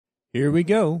Here we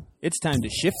go. It's time to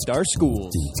shift our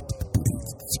schools.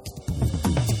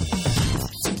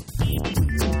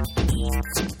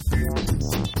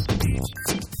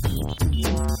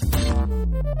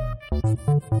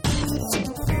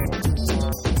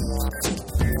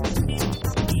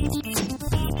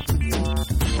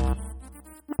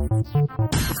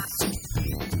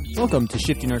 Welcome to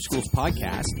Shifting Our Schools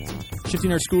podcast.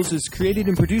 Shifting Our Schools is created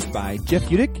and produced by Jeff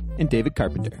Udick and David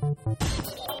Carpenter.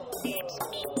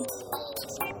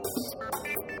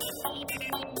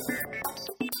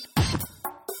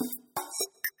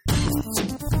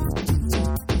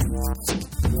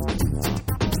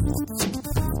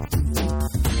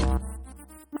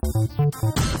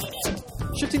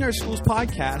 Shifting Our Schools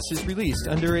podcast is released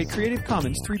under a Creative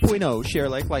Commons 3.0 share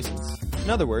alike license. In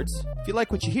other words, if you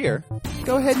like what you hear,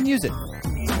 go ahead and use it.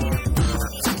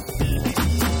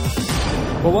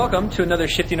 Well, welcome to another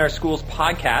Shifting Our Schools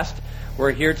podcast.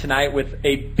 We're here tonight with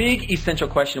a big essential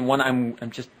question, one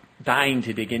I'm just dying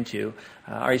to dig into.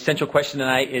 Our essential question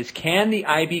tonight is, can the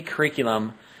IB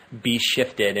curriculum be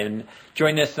shifted? And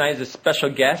joining us tonight is a special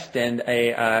guest and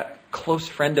a close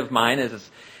friend of mine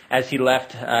as he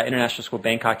left International School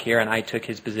Bangkok here and I took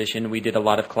his position. We did a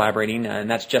lot of collaborating, and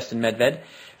that's Justin Medved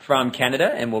from Canada,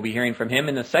 and we'll be hearing from him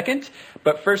in a second.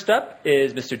 But first up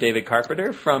is Mr. David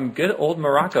Carpenter from good old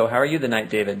Morocco. How are you tonight,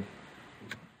 David?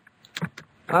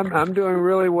 I'm doing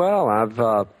really well. I've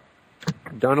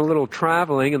done a little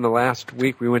traveling. In the last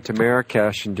week, we went to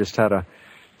Marrakesh and just had a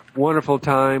wonderful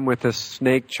time with the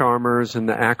snake charmers and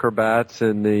the acrobats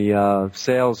and the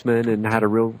salesmen, and had a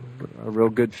real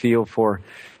good feel for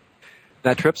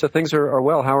that trip. So things are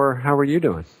well. How are you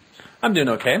doing? I'm doing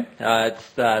okay.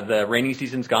 It's the rainy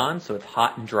season's gone, so it's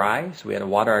hot and dry. So we had to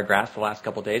water our grass the last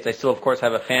couple of days. I still, of course,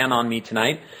 have a fan on me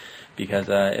tonight because,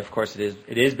 of course, it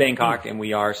is Bangkok and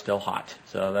we are still hot.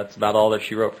 So that's about all that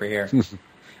she wrote for here.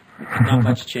 Not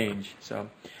much change. So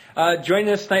joining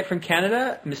us tonight from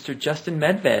Canada, Mr. Justin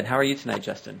Medved. How are you tonight,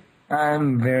 Justin?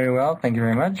 I'm very well. Thank you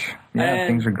very much. Yeah,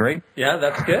 things are great. Yeah,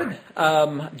 that's good.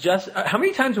 How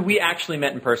many times have we actually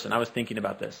met in person? I was thinking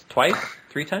about this. Twice?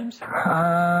 3 times?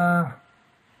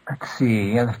 Let's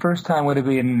see. Yeah, the first time would have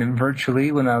been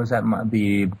virtually when I was at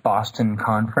the Boston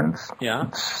conference. Yeah.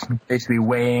 It's basically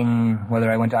weighing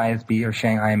whether I went to ISB or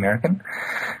Shanghai American.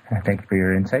 Thank you for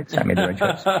your insights. I made the right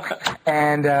choice.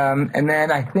 And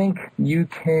then I think you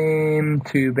came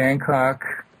to Bangkok.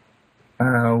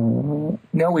 No,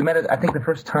 we met I think the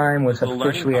first time was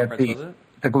officially at the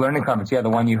Learning Conference. Yeah,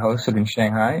 the one you hosted in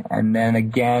Shanghai. And then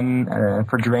again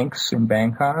for drinks in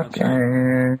Bangkok.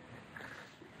 And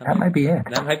that might be it.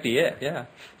 That might be it, yeah.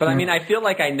 But I mean, I feel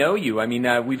like I know you. I mean,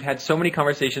 we've had so many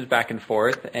conversations back and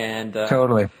forth. And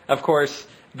totally. Of course,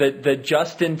 the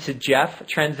Justin to Jeff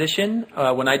transition,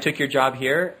 when I took your job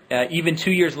here, even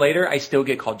 2 years later, I still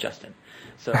get called Justin.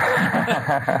 So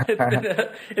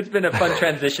it's been a fun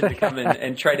transition to come in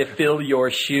and try to fill your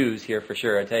shoes here for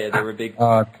sure. I tell you, they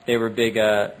were big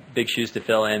shoes to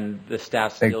fill, and the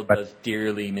staff still does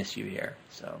dearly miss you here.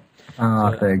 So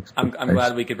thanks. I'm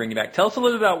glad we could bring you back. Tell us a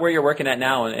little bit about where you're working at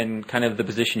now and kind of the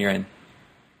position you're in.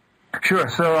 Sure.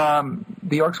 So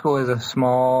the York School is a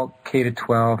small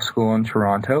K-12 school in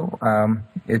Toronto.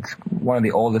 It's one of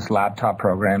the oldest laptop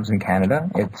programs in Canada.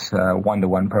 It's a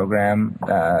one-to-one program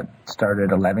that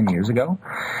started 11 years ago.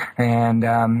 And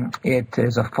it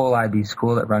is a full IB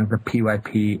school that runs the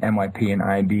PYP, MYP, and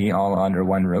IB all under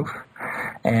one roof.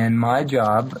 And my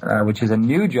job, which is a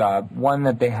new job, one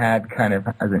that they had kind of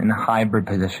as in a hybrid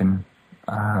position,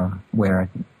 where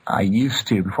I used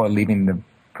to, before leaving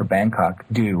for Bangkok,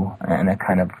 do, and a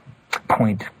kind of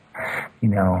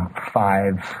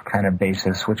 0.5 kind of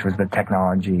basis, which was the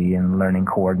technology and learning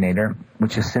coordinator,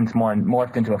 which has since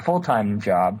morphed into a full-time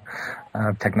job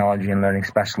of technology and learning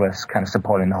specialist, kind of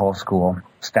supporting the whole school,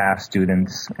 staff,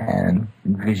 students, and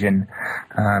vision,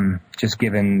 just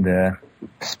given the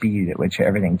speed at which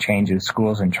everything changes.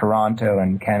 Schools in Toronto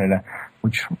and Canada,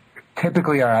 which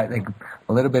typically are, I think,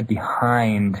 a little bit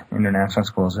behind international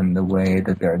schools in the way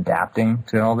that they're adapting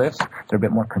to all this. They're a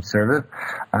bit more conservative,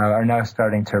 are now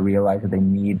starting to realize that they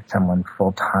need someone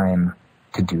full-time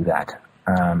to do that.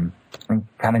 And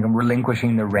kind of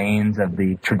relinquishing the reins of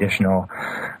the traditional,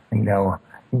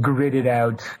 gridded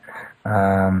out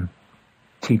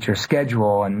teacher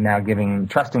schedule, and now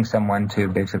trusting someone to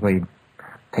basically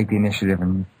take the initiative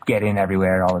and get in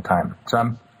everywhere all the time. So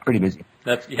I'm pretty busy.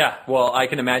 Well, I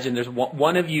can imagine there's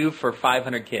one of you for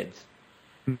 500 kids.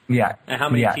 Yeah. And how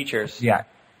many teachers? Yeah.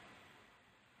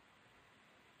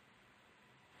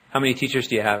 How many teachers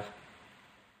do you have?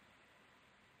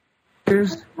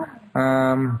 Plus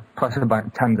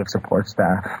tons of support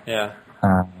staff. Yeah.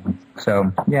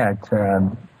 So yeah,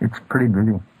 it's pretty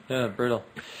busy. Yeah, brutal.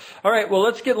 All right, well,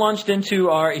 let's get launched into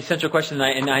our essential question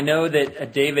tonight. And I know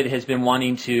that David has been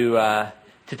wanting to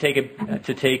take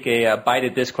a bite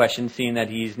at this question, seeing that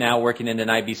he's now working in an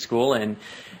IB school and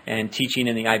teaching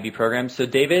in the IB program. So,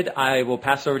 David, I will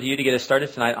pass it over to you to get us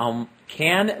started tonight.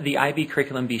 Can the IB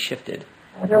curriculum be shifted?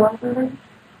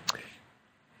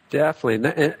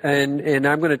 Definitely, and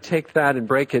I'm going to take that and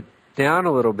break it down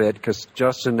a little bit, because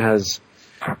Justin has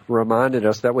reminded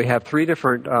us that we have three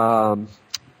different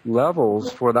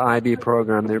levels for the IB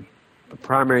program: the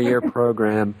primary year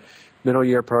program, middle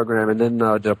year program, and then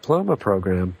the diploma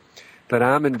program that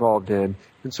I'm involved in.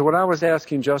 And so what I was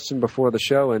asking Justin before the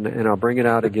show, and I'll bring it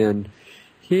out again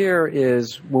here,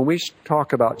 is when we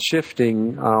talk about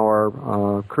shifting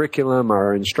our curriculum,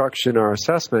 our instruction, our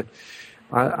assessment,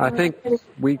 I think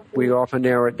we often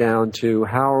narrow it down to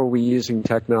how are we using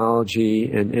technology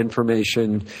and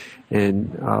information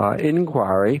and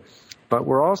inquiry, but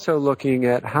we're also looking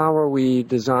at how are we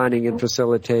designing and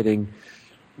facilitating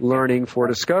learning for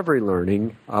discovery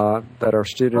learning, that our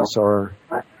students are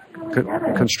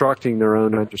constructing their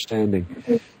own understanding.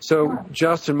 So,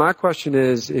 Justin, my question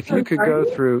is, if you could go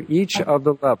through each of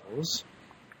the levels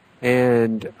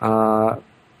and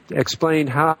explain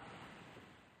how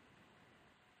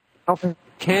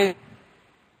can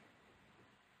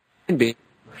be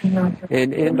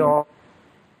and end off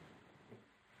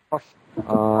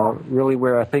really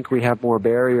where I think we have more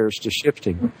barriers to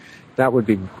shifting, that would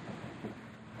be.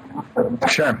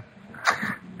 Sure.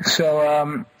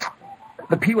 So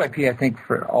the PYP, I think,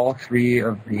 for all three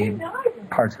of the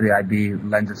parts of the IB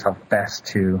lends itself best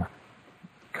to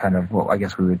kind of what I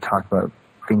guess we would talk about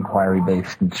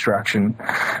inquiry-based instruction,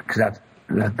 because that's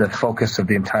the focus of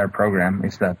the entire program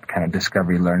is that kind of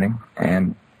discovery learning.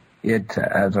 And it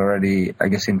has already, I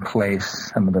guess, in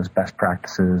place some of those best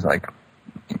practices like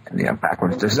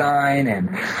backwards design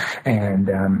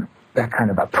and that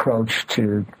kind of approach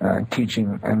to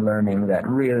teaching and learning that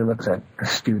really looks at the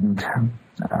student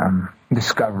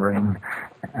discovering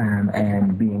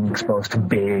and being exposed to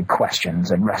big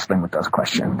questions and wrestling with those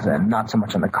questions, and not so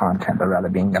much on the content, but rather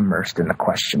being immersed in the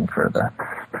question for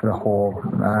the whole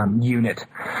unit.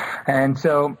 And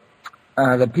so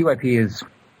the PYP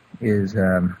is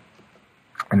an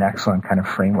excellent kind of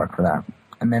framework for that.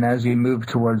 And then as you move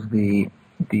towards the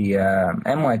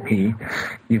MYP,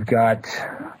 you've got,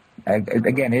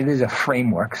 again, it is a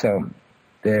framework. So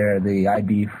the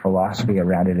IB philosophy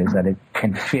around it is that it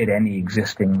can fit any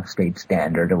existing state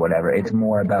standard or whatever. It's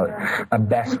more about a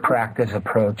best practice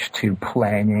approach to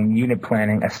planning, unit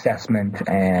planning, assessment,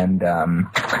 and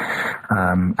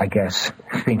I guess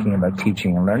thinking about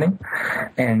teaching and learning.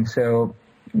 And so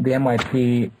the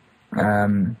MYP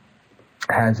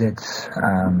has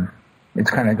it's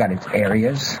kind of got its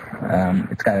areas.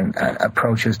 It's got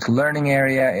approaches to learning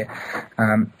area.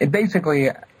 It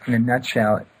basically, in a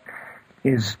nutshell,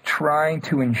 is trying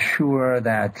to ensure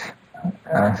that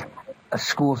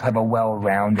schools have a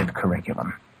well-rounded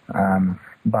curriculum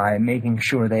by making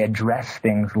sure they address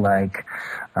things like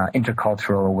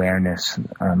intercultural awareness,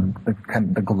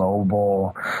 the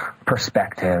global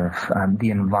perspective, the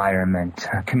environment,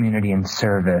 community and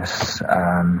service,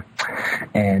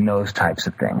 and those types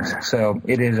of things. So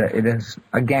it is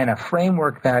again a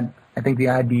framework that I think the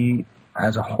IB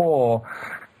as a whole,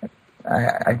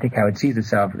 I think how it sees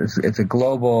itself is it's a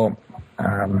global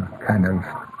kind of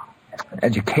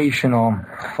educational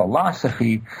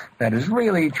philosophy that is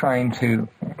really trying to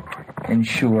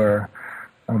ensure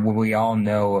what we all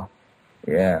know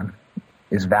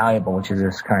is valuable, which is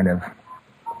this kind of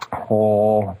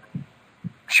whole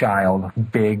child,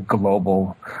 big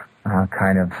global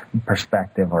kind of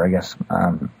perspective, or I guess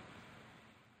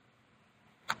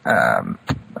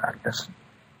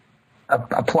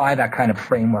apply that kind of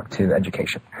framework to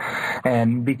education.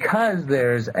 And because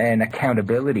there's an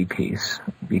accountability piece,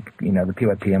 the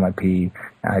PYP, MYP,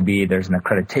 IB, there's an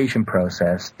accreditation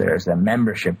process, there's a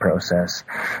membership process,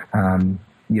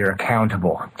 you're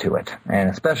accountable to it. And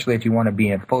especially if you want to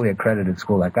be a fully accredited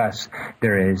school like us,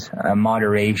 there is a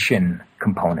moderation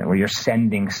component where you're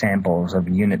sending samples of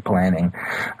unit planning,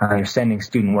 you're sending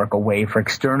student work away for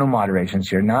external moderation.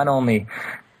 So you're not only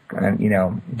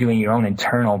doing your own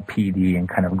internal PD and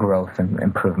kind of growth and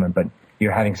improvement, but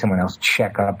you're having someone else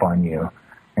check up on you,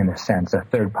 in a sense, a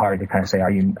third party to kind of say, are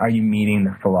you meeting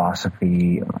the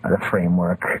philosophy, the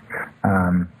framework,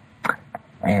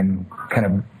 and kind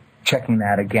of checking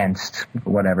that against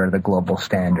whatever the global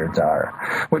standards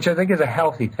are, which I think is a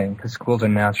healthy thing because schools are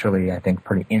naturally, I think,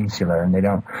 pretty insular,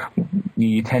 and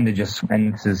you tend to just,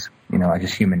 and this is,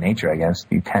 just human nature, I guess,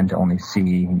 you tend to only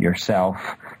see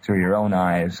yourself through your own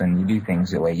eyes, and you do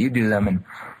things the way you do them, and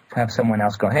have someone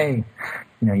else go, hey,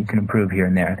 you can improve here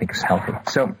and there, I think is healthy.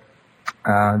 So,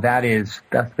 that's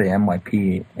the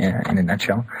MYP in a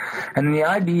nutshell. And the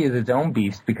IB is its own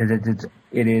beast because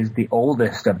it is the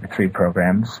oldest of the three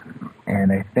programs,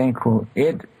 and I think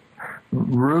it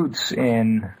roots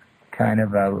in kind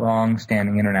of a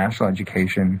long-standing international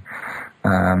education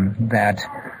that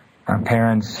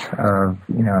parents of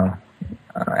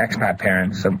expat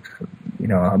parents of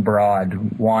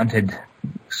abroad wanted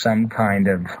some kind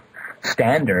of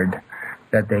standard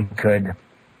that they could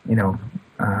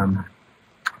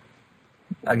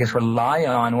I guess rely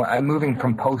on. Moving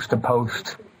from post to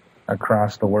post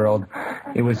across the world,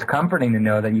 it was comforting to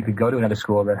know that you could go to another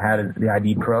school that had the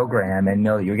IB program and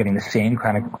know that you're getting the same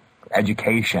kind of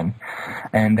education,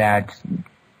 and that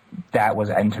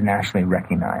was internationally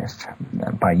recognized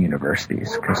by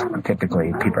universities, because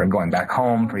typically people are going back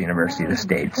home for university, the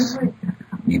States,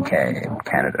 UK,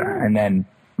 Canada, and then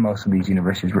most of these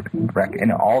universities,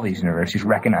 all these universities,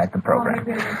 recognize the program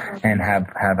and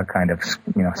have a kind of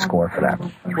score for that.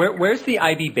 Where's the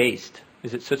IB based?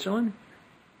 Is it Switzerland?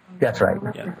 That's right.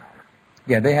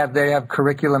 Yeah, they have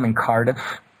curriculum in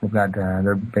Cardiff. They've got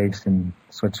they're based in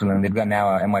Switzerland. They've got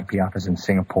now an MYP office in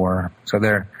Singapore. So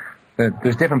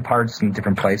there's different parts in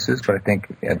different places, but I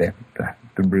think the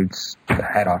roots, the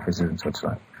head office is in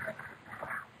Switzerland.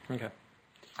 Okay,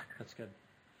 that's good.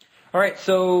 All right,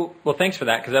 so, thanks for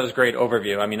that, because that was a great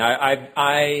overview. I mean,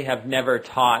 I have never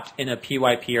taught in a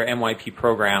PYP or MYP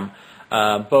program.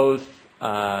 Both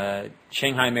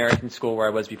Shanghai American School, where I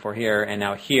was before here, and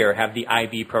now here, have the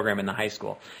IB program in the high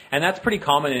school. And that's pretty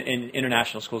common in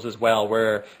international schools as well,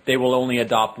 where they will only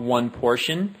adopt one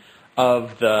portion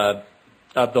of the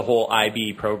whole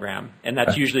IB program. And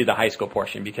that's usually the high school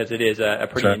portion, because it is a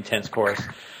pretty intense course.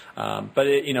 But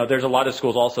there's a lot of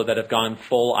schools also that have gone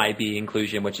full IB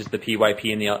inclusion, which is the PYP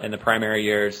in the primary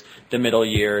years, the middle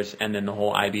years, and then the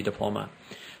whole IB diploma.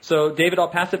 So, David, I'll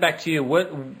pass it back to you.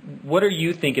 What are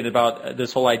you thinking about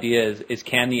this whole idea? Is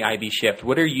can the IB shift?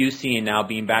 What are you seeing now,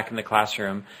 being back in the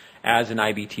classroom as an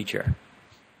IB teacher?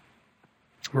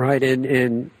 Right,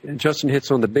 and Justin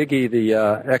hits on the biggie,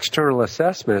 the external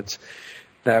assessments.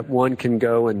 That one can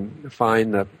go and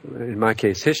find in my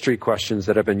case, history questions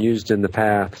that have been used in the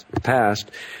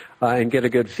past, and get a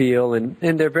good feel. And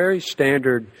they're very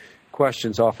standard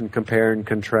questions, often compare and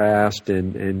contrast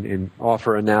and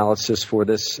offer analysis for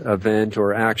this event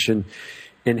or action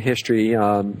in history.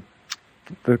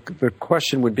 The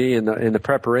question would be in the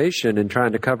preparation and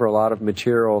trying to cover a lot of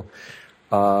material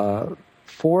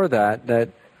for that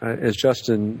as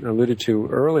Justin alluded to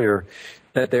earlier,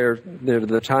 that they're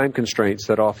the time constraints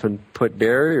that often put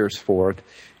barriers forth.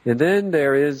 And then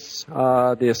there is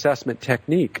the assessment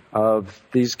technique of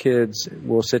these kids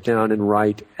will sit down and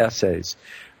write essays.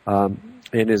 And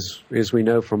as we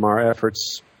know from our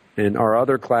efforts in our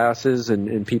other classes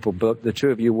and people the two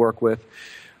of you work with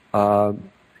in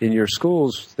your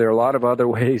schools, there are a lot of other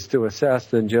ways to assess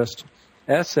than just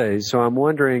essays. So I'm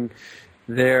wondering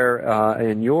there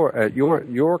at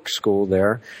York School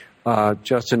there,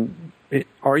 Justin,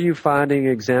 are you finding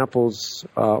examples,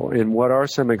 and what are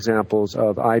some examples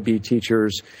of IB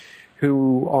teachers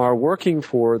who are working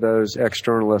for those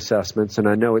external assessments? And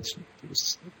I know it's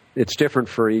different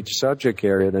for each subject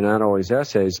area. They're not always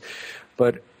essays,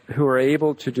 but who are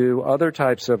able to do other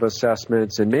types of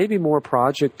assessments and maybe more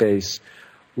project-based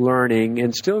learning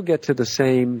and still get to the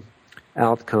same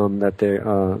outcome, that they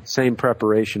same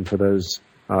preparation for those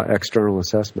external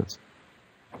assessments.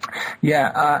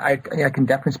 Yeah, I can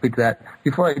definitely speak to that.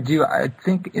 Before I do, I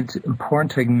think it's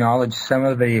important to acknowledge some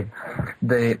of the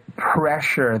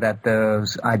pressure that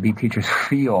those IB teachers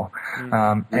feel.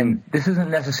 And this isn't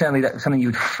necessarily something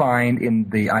you'd find in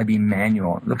the IB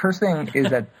manual. The first thing is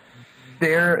that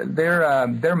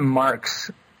their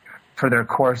marks for their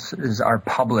courses are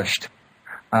published.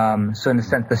 So in a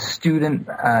sense, the student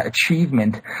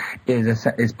achievement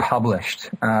is published,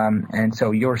 and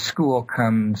so your school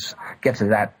gets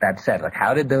that set. Like,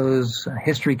 how did those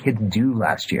history kids do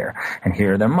last year? And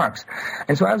here are their marks.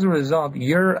 And so as a result,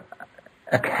 you're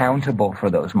accountable for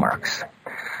those marks,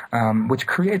 which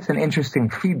creates an interesting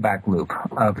feedback loop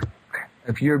of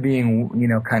if you're being,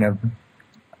 kind of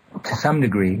to some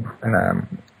degree,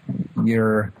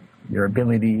 your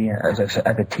ability as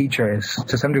a teacher is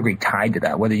to some degree tied to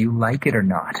that, whether you like it or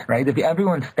not, right? If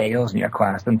everyone fails in your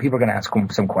class, then people are going to ask them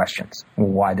some questions.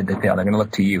 Why did they fail? They're going to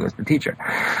look to you as the teacher.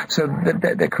 So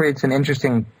that creates an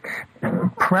interesting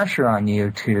pressure on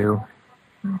you to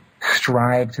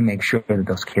strive to make sure that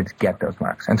those kids get those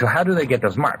marks. And so how do they get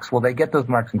those marks? Well, they get those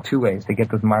marks in two ways. They get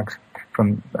those marks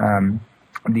from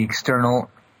the external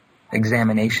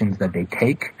examinations that they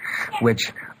take,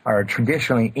 which are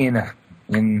traditionally in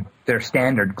their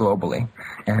standard globally,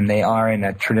 and they are in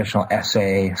a traditional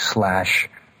essay /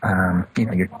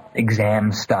 your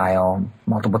exam style,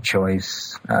 multiple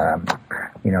choice,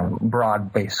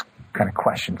 broad-based kind of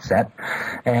question set.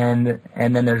 And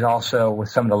then there's also, with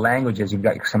some of the languages, you've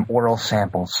got some oral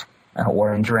samples,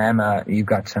 or in drama, you've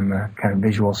got some kind of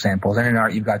visual samples, and in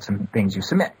art, you've got some things you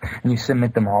submit, and you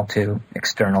submit them all to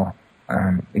external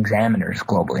examiners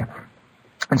globally.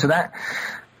 And so that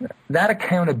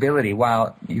accountability,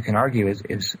 while you can argue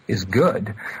is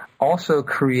good, also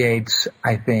creates,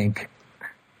 I think,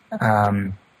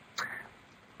 an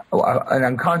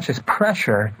unconscious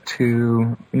pressure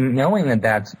to knowing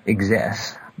that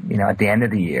exists. At the end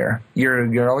of the year,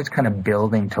 you're always kind of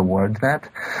building towards that.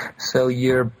 So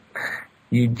you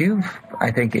do,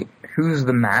 I think, who's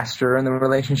the master in the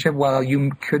relationship? Well,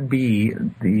 you could be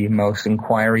the most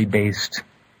inquiry-based,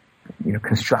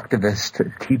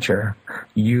 constructivist teacher.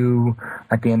 You,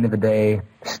 at the end of the day,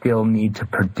 still need to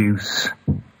produce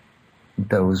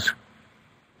those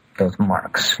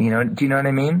marks. Do you know what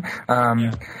I mean?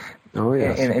 Oh,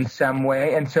 yes. In some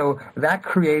way. And so that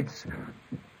creates,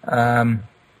 I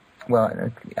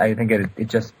think it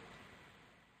just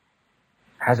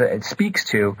it speaks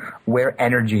to where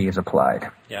energy is applied.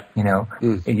 Yeah.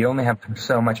 You only have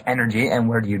so much energy, and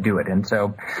where do you do it? And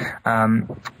so,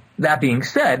 that being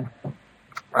said,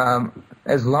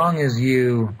 as long as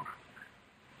you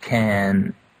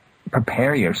can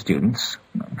prepare your students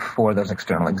for those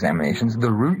external examinations,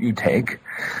 the route you take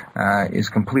is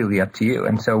completely up to you.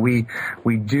 And so we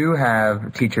do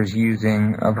have teachers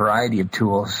using a variety of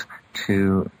tools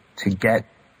to get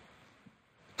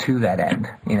to that end,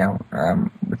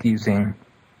 with using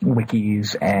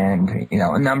wikis and,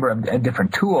 a number of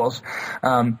different tools.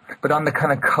 But on the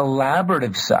kind of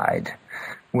collaborative side,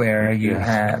 where you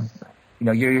have,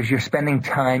 you're spending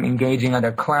time engaging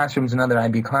other classrooms and other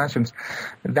IB classrooms,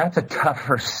 that's a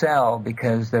tougher sell,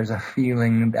 because there's a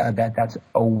feeling that that's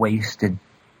a wasted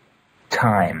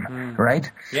time,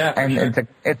 right? Yeah. And sure.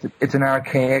 It's an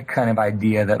archaic kind of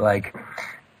idea that, like,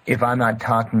 if I'm not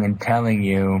talking and telling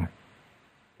you,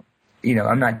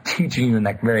 I'm not teaching you in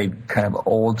that very kind of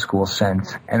old school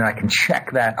sense, and I can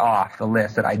check that off the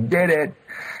list that I did it,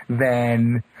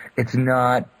 then it's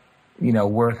not,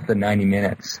 worth the 90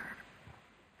 minutes.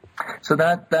 So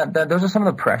that those are some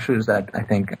of the pressures that I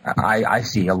think I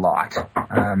see a lot.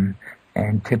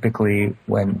 And typically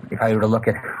if I were to look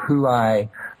at who I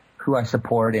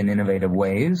support in innovative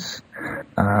ways,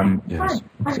 yes.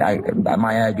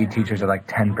 My IB teachers are like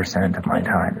 10% of my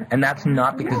time. And that's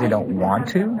not because they don't want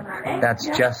to. That's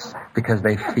just because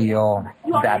they feel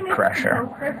that pressure.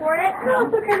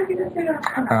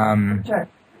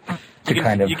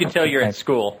 You can tell you're at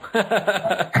school.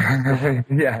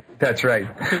 Yeah, that's right.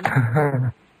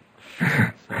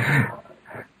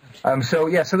 So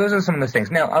those are some of those things.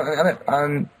 Now,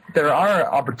 there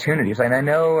are opportunities, and I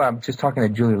know, just talking to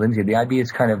Julie Lindsay, the IB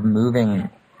is kind of moving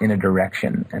in a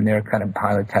direction, and they're kind of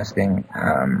pilot testing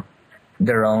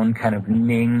their own kind of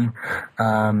Ning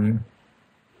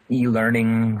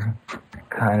e-learning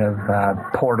kind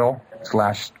of portal /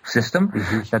 system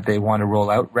that they want to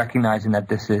roll out, recognizing that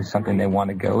this is something they want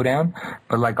to go down.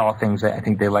 But like all things, I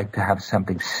think they like to have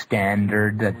something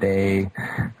standard that they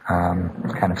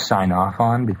kind of sign off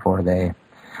on before they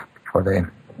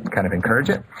kind of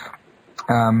encourage it.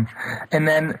 And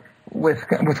then with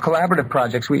collaborative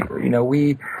projects,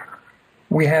 we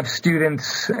have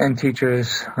students and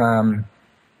teachers, and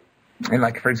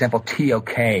like, for example,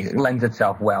 TOK lends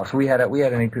itself well. So we had a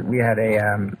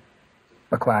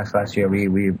class last year. We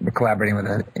were collaborating with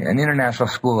an international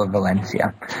school of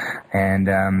Valencia,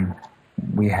 and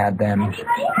we had them.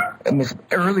 It was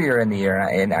earlier in the year,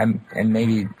 and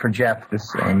maybe for Jeff,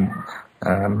 as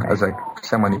like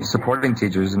someone who's supporting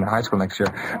teachers in the high school next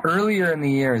year, earlier in the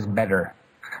year is better,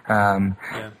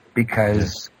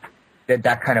 because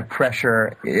that kind of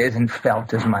pressure isn't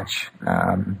felt as much.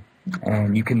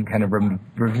 And you can kind of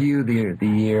review the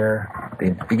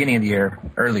beginning of the year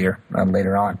earlier,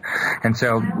 later on. And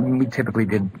so we typically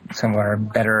did some of our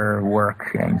better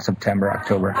work in September,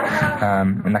 October,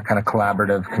 in that kind of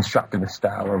collaborative, constructivist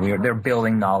style, where they're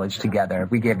building knowledge together.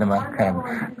 We gave them a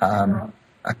kind of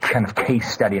a kind of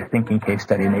case study, a thinking case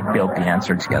study, and they built the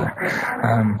answer together.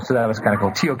 So that was kind of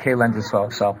cool. TOK lends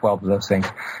itself well to those things,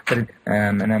 but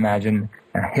and I imagine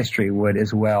history would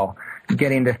as well.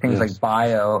 Getting to things like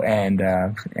bio and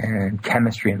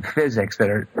chemistry and physics that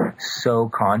are so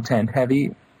content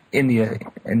heavy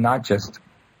and not just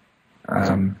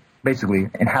basically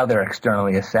in how they're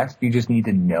externally assessed. You just need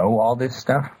to know all this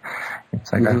stuff.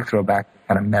 It's like a throwback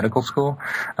kind of medical school.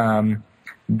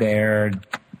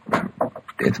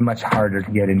 It's much harder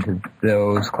to get into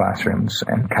those classrooms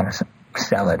and kind of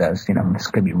sell it as, this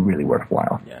could be really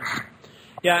worthwhile.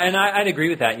 Yeah, and I'd agree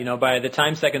with that. By the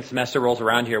time second semester rolls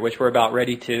around here, which we're about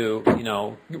ready to,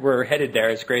 we're headed there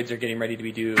as grades are getting ready to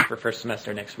be due for first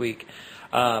semester next week.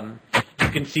 You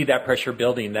can see that pressure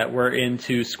building that we're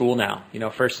into school now.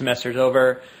 First semester's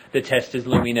over, the test is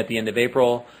looming at the end of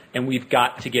April, and we've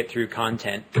got to get through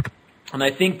content. And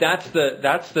I think that's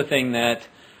the thing that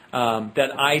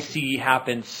I see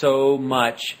happen so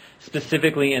much,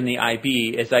 specifically in the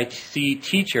IB, is I see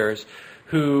teachers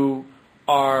who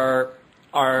are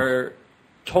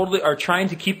trying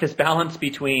to keep this balance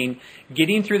between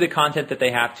getting through the content that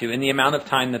they have to in the amount of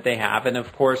time that they have, and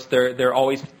of course they're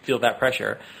always feel that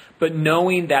pressure, but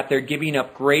knowing that they're giving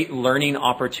up great learning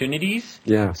opportunities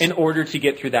in order to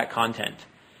get through that content.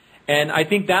 And I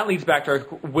think that leads back to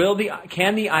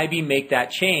can the IB make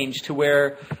that change to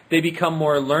where they become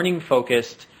more learning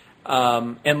focused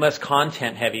and less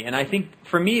content heavy? And I think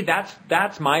for me,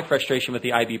 that's my frustration with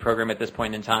the IB program at this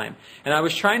point in time. And I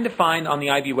was trying to find on the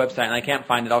IB website, and I can't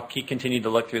find it. I'll continue to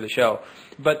look through the show.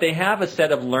 But they have a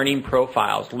set of learner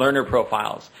profiles.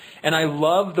 And I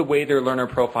love the way their learner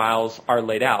profiles are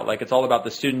laid out. Like, it's all about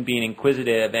the student being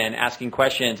inquisitive and asking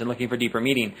questions and looking for deeper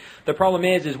meaning. The problem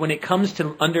is when it comes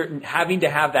to having to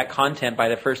have that content by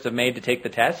the 1st of May to take the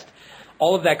test,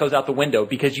 all of that goes out the window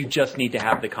because you just need to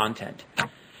have the content.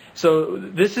 So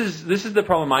this is the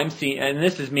problem I'm seeing, and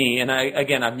this is me, and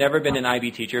I've never been an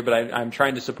IB teacher, but I'm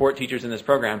trying to support teachers in this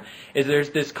program, is there's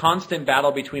this constant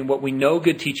battle between what we know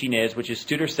good teaching is, which is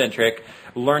student-centric,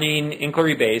 learning,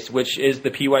 inquiry-based, which is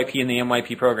the PYP and the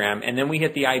MYP program, and then we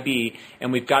hit the IB,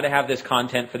 and we've got to have this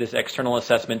content for this external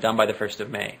assessment done by the 1st of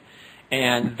May.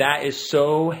 And that is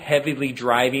so heavily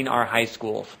driving our high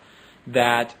schools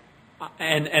that...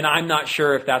 And I'm not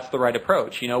sure if that's the right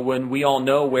approach. When we all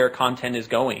know where content is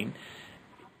going,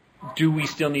 do we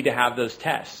still need to have those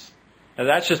tests? Now,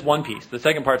 that's just one piece. The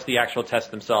second part's the actual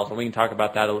tests themselves, and we can talk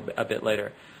about that a bit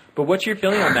later. But what's your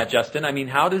feeling on that, Justin? I mean,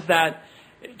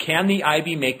 can the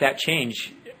IB make that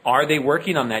change? Are they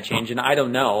working on that change? And I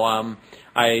don't know.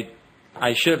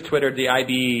 I should have Twittered the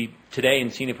IB today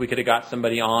and seen if we could have got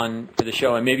somebody on to the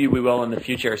show, and maybe we will in the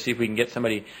future, see if we can get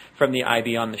somebody from the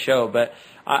IB on the show. But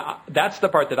that's the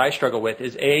part that I struggle with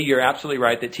is, A, you're absolutely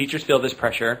right that teachers feel this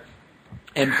pressure,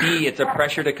 and B, it's a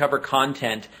pressure to cover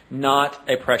content, not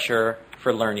a pressure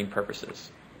for learning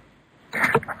purposes.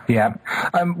 Yeah.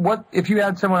 What if you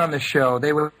had someone on the show,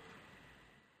 they would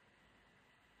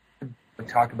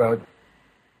talk about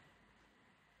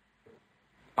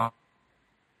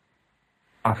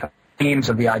themes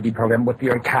of the IB program with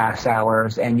your CAS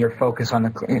hours and your focus on the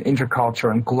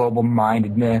interculture and global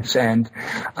mindedness and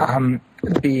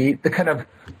the kind of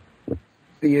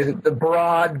the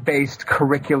broad-based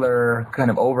curricular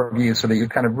kind of overview, so that you're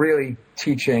kind of really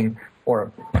teaching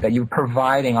or that you're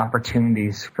providing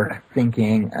opportunities for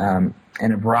thinking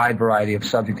in a wide variety of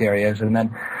subject areas, and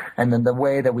then the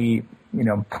way that we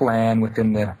plan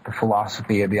within the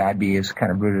philosophy of the IB is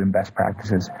kind of rooted in best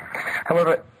practices.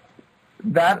 However,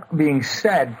 that being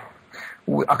said,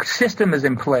 a system is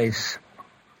in place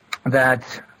that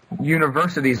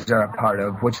universities are a part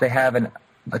of, which they have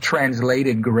a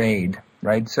translated grade,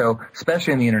 right? So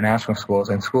especially in the international schools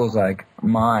and schools like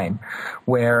mine,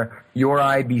 where your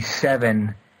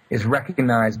IB7 is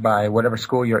recognized by whatever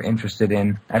school you're interested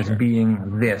in as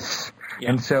being this.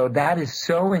 Yeah. And so that is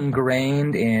so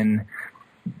ingrained in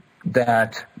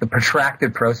the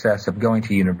protracted process of going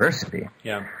to university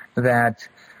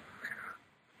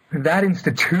that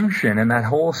institution and that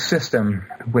whole system,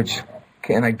 which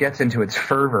kind of gets into its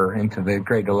fervor into the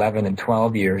grade 11 and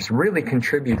 12 years, really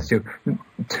contributes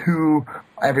to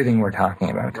everything we're talking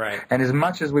about. Right. And as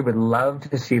much as we would love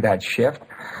to see that shift,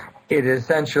 it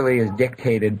essentially is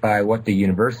dictated by what the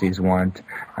universities want,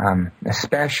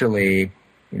 especially,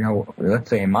 let's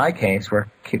say in my case,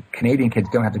 where Canadian kids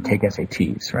don't have to take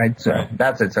SATs, right? So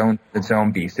that's its own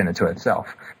beast in and to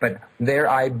itself. But their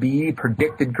IB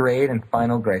predicted grade and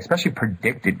final grade, especially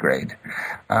predicted grade,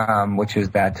 which is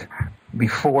that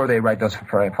before they write those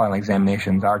final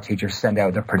examinations, our teachers send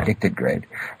out a predicted grade,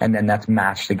 and then that's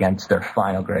matched against their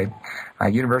final grade.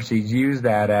 Universities use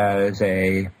that as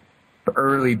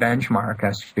early benchmark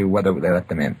as to whether they let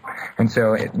them in. And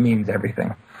so it means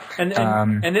everything.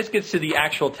 And this gets to the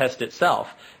actual test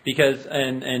itself, because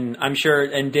and I'm sure,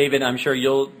 and David, I'm sure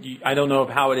I don't know of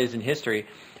how it is in history,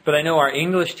 but I know our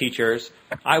English teachers,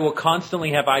 I will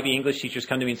constantly have IB English teachers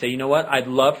come to me and say, you know what, I'd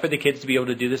love for the kids to be able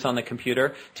to do this on the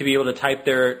computer, to be able to type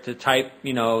their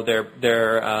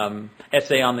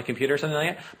essay on the computer or something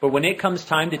like that. But when it comes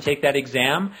time to take that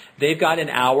exam, they've got an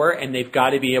hour and they've got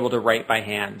to be able to write by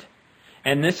hand.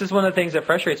 And this is one of the things that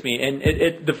frustrates me.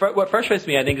 And what frustrates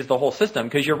me, I think, is the whole system.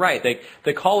 Because you're right.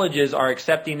 The colleges are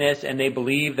accepting this and they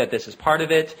believe that this is part of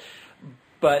it.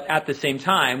 But at the same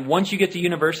time, once you get to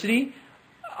university,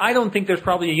 I don't think there's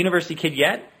probably a university kid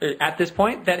yet, at this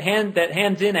point, that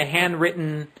hands in a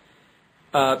handwritten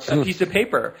a piece of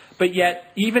paper. But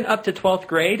yet, even up to 12th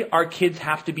grade, our kids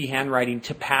have to be handwriting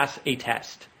to pass a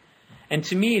test. And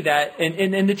to me,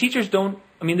 and the teachers don't,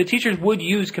 the teachers would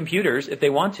use computers if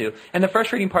they want to. And the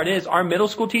frustrating part is our middle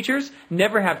school teachers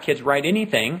never have kids write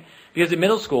anything, because in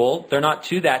middle school, they're not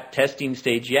to that testing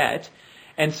stage yet.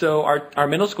 And so our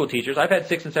middle school teachers, I've had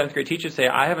 6th and 7th grade teachers say,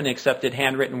 I haven't accepted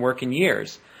handwritten work in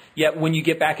years. Yet when you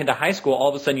get back into high school, all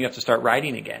of a sudden you have to start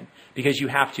writing again, because you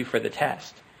have to for the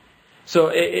test.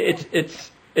 So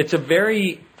it's a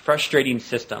very frustrating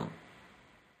system.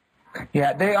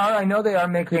 Yeah, they are. I know they are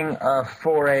making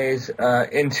forays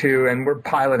into, and we're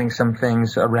piloting some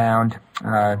things around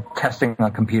testing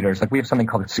on computers. Like we have something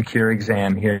called a secure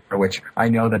exam here, which I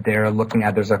know that they're looking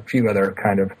at. There's a few other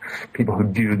kind of people who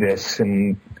do this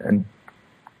and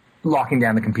locking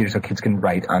down the computer so kids can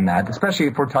write on that. Especially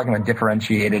if we're talking about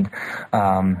differentiated,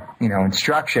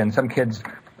 instruction. Some kids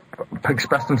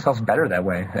express themselves better that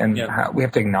way, and we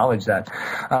have to acknowledge that.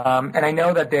 And I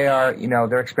know that they are,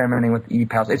 they're experimenting with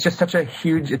ePals. It's just such a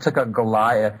huge, it's like a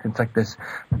Goliath. It's like this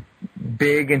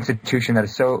big institution that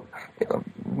is so,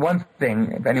 one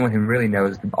thing, if anyone who really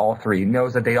knows all three,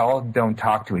 knows that they all don't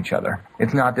talk to each other.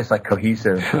 It's not this like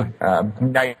cohesive,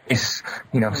 nice,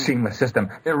 seamless system.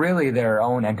 They're really their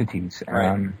own entities,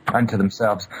 unto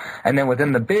themselves. And then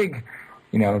within the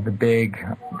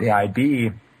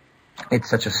IB, it's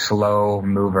such a slow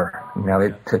mover,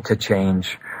 to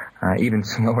change, even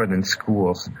slower than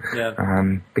schools.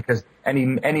 Yeah. Because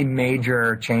any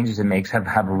major changes it makes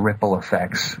have ripple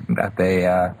effects that they,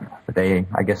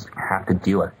 I guess, have to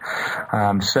deal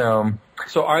with. So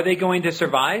are they going to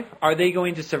survive? Are they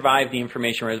going to survive the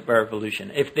information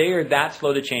revolution? If they are that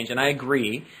slow to change, and I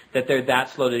agree that they're that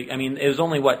slow to, it was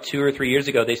only, 2 or 3 years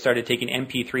ago they started taking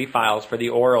MP3 files for the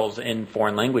orals in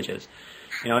foreign languages.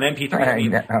 An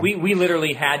MP3. We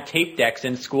literally had tape decks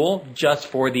in school just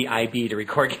for the IB to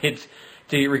record kids'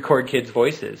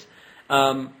 voices.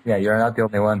 Yeah, you're not the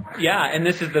only one. Yeah, and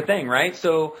this is the thing, right?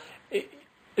 So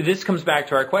this comes back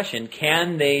to our question: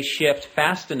 can they shift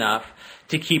fast enough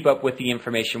to keep up with the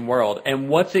information world? And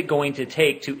what's it going to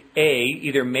take to A,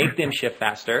 either make them shift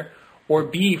faster, or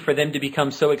B, for them to become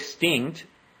so extinct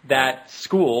that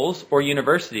schools or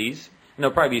universities, and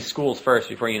they'll probably be schools first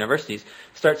before universities,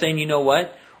 start saying, you know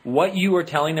what you are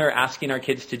telling or asking our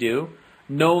kids to do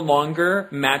no longer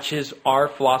matches our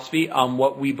philosophy on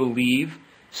what we believe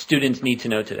students need to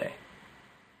know today.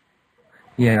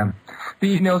 Yeah.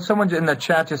 But, someone in the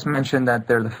chat just mentioned that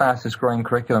they're the fastest growing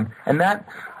curriculum, and that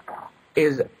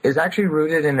is actually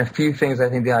rooted in a few things I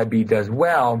think the IB does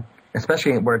well,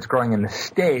 especially where it's growing in the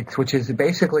States, which is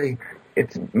basically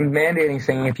it's mandating,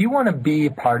 saying if you want to be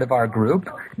part of our group,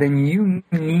 then you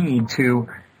need to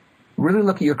really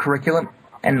look at your curriculum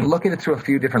and look at it through a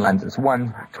few different lenses.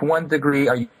 One, to one degree,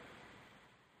 are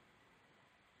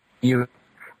you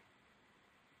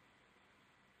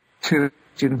to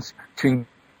students to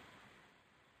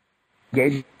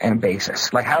engage on a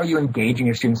basis? Like, how are you engaging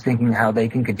your students, thinking how they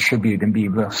can contribute and be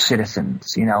real citizens,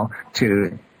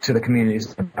 to the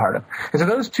communities they're part of? And so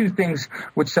those two things,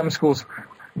 which some schools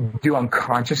do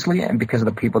unconsciously and because of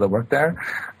the people that work there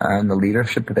and the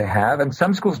leadership that they have, and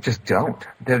some schools just don't.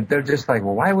 They're just like,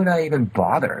 well, why would I even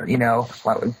bother,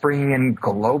 bringing in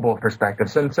global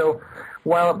perspectives? And so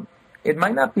while it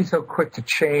might not be so quick to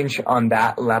change on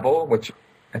that level, which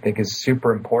I think is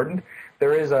super important,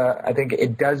 I think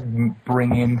it does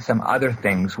bring in some other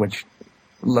things which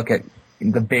look at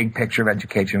the big picture of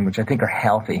education, which I think are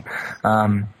healthy.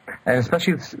 And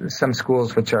especially some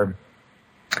schools which are,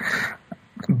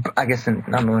 I guess, I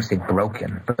don't want to say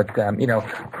broken, but,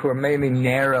 who are maybe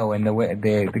narrow in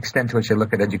the extent to which they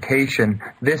look at education.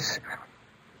 This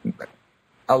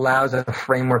allows a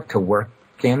framework to work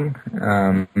in,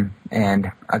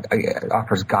 and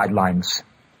offers guidelines,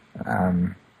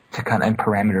 to kind of, and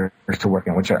parameters to work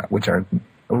in, which are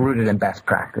rooted in best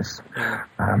practice,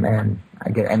 and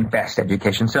best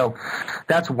education. So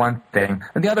that's one thing.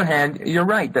 On the other hand, you're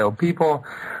right though. People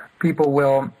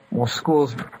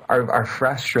schools are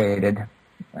frustrated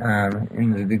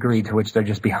in the degree to which they're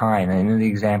just behind. And the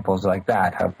examples like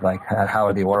that of like how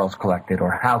are the orals collected,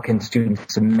 or how can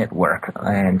students submit work,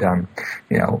 and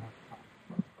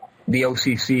the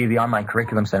OCC, the Online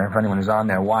Curriculum Center, for anyone who's on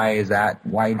there, why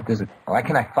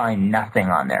can I find nothing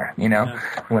on there,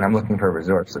 when I'm looking for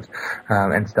resources,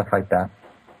 and stuff like that.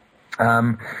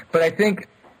 But I think,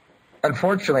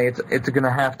 unfortunately, it's going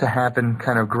to have to happen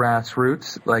kind of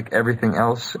grassroots, like everything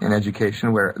else in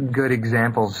education, where good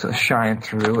examples shine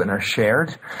through and are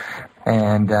shared,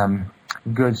 and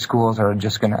good schools are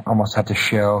just going to almost have to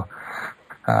show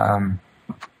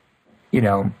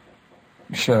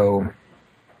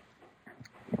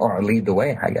or lead the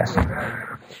way, I guess.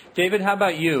 David, how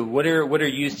about you? What are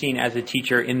you seeing as a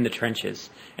teacher in the trenches,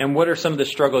 and what are some of the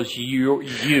struggles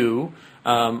you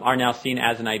are now seeing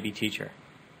as an IB teacher?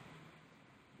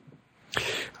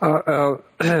 One of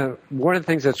the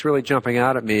things that's really jumping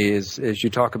out at me is you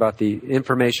talk about the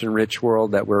information-rich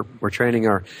world that we're training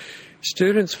our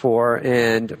students for,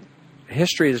 and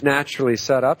history is naturally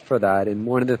set up for that. And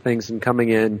one of the things in coming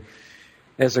in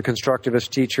as a constructivist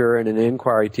teacher and an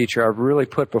inquiry teacher, I've really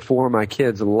put before my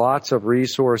kids lots of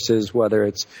resources, whether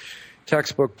it's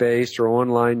textbook-based or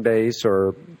online-based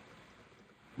or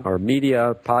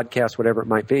media, podcast, whatever it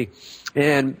might be.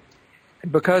 And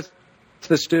because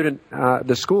the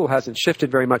school hasn't shifted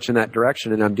very much in that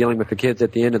direction, and I'm dealing with the kids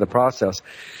at the end of the process,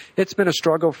 it's been a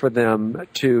struggle for them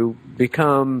to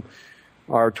become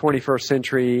our 21st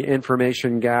century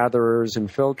information gatherers and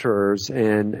filterers,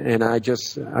 and I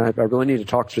really need to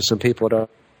talk to some people at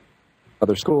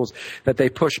other schools that they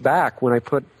push back when I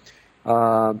put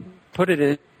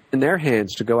it in their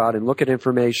hands to go out and look at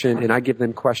information, and I give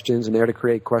them questions, and they're to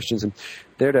create questions, and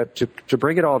they're to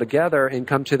bring it all together and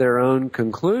come to their own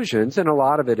conclusions. And a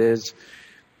lot of it is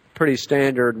pretty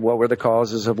standard. What were the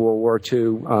causes of World War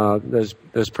II?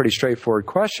 Those pretty straightforward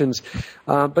questions.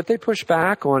 But they push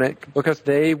back on it because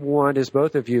they want, as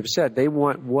both of you have said, they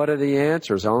want, what are the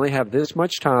answers? I only have this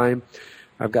much time.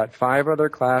 I've got 5 other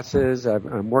classes.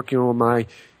 I'm working on my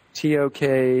TOK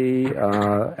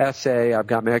essay. I've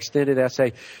got my extended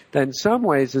essay. Then in some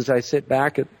ways, as I sit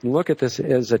back and look at this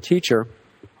as a teacher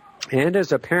and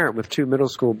as a parent with 2 middle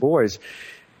school boys,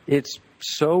 it's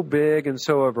so big and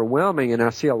so overwhelming, and I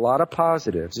see a lot of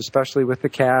positives, especially with the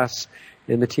CAS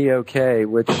and the TOK,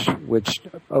 which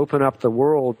open up the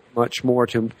world much more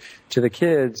to the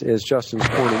kids, as Justin's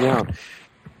pointing out.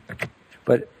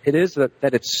 But it is that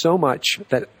it's so much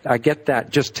that I get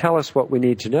that just tell us what we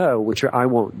need to know, which I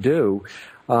won't do.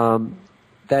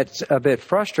 That's a bit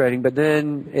frustrating. But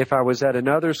then if I was at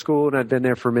another school, and I'd been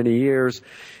there for many years,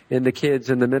 and the kids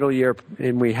in the middle year,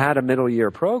 and we had a middle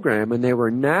year program, and they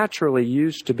were naturally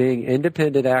used to being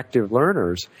independent, active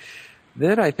learners,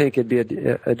 then I think it'd be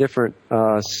a different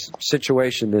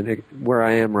situation than where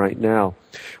I am right now.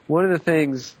 One of the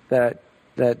things that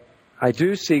I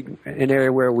do see an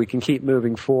area where we can keep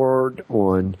moving forward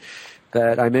on,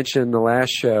 that I mentioned in the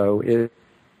last show, is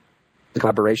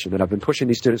collaboration, that I've been pushing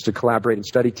these students to collaborate in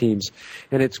study teams.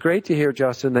 And it's great to hear,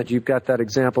 Justin, that you've got that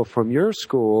example from your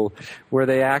school where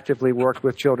they actively worked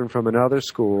with children from another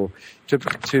school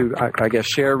to I guess,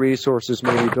 share resources,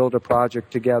 maybe build a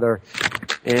project together.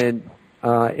 And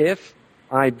if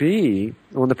IB,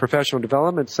 on the professional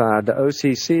development side, the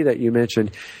OCC that you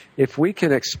mentioned, if we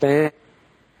can expand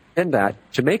that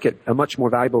to make it a much more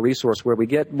valuable resource where we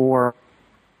get more,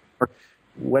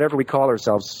 whatever we call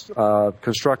ourselves,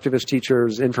 constructivist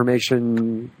teachers,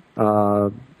 information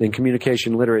and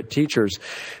communication literate teachers,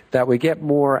 that we get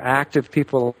more active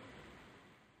people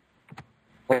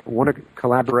who want to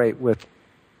collaborate with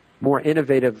more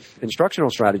innovative instructional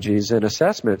strategies and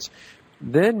assessments,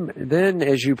 then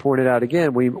as you pointed out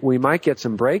again, we might get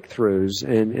some breakthroughs.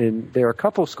 And there are a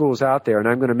couple of schools out there, and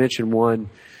I'm going to mention one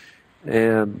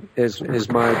is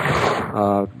my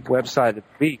website of the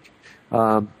week.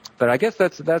 But I guess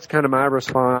that's kind of my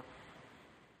response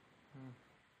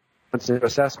to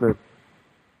assessment.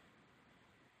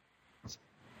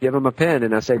 Give them a pen,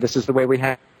 and I say, this is the way we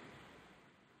have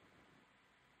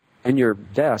in your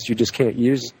desk. You just can't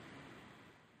use.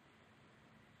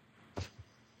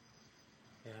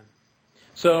 Yeah.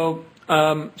 So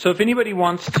if anybody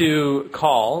wants to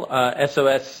call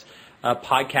SOS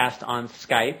podcast on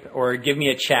Skype, or give me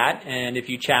a chat, and if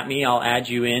you chat me, I'll add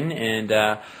you in, and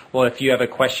if you have a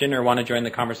question or want to join the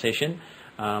conversation,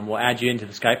 we'll add you into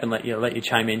the Skype and let you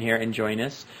chime in here and join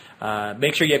us.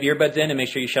 Make sure you have earbuds in, and make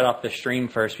sure you shut off the stream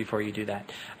first before you do that.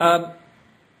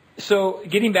 So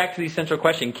getting back to the central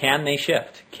question, can they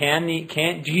shift?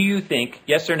 Do you think,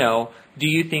 yes or no, do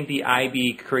you think the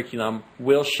IB curriculum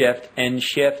will shift and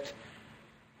shift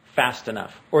fast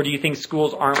enough? Or do you think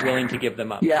schools aren't willing to give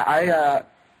them up? Yeah,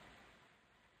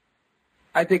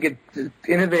 I think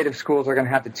innovative schools are going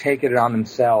to have to take it on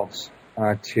themselves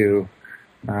to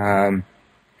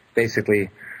basically,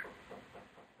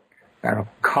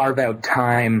 carve out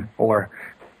time or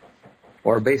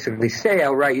basically say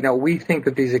outright, we think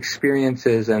that these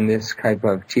experiences and this type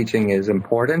of teaching is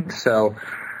important, so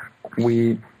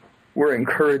we're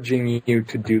encouraging you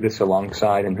to do this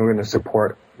alongside, and we're going to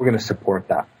support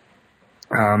that.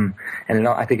 And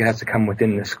I think it has to come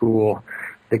within the school.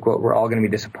 I think we're all going to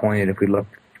be disappointed if we look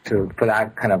for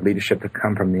that kind of leadership to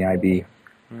come from the IB.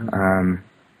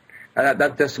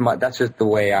 That's just the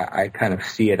way I kind of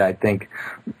see it. I think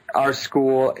our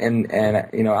school and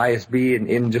ISB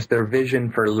in just their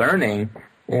vision for learning,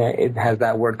 it has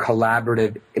that word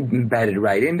collaborative embedded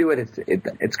right into it.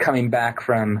 It's coming back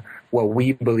from what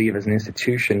we believe as an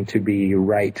institution to be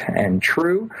right and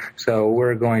true. So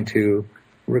we're going to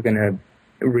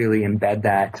really embed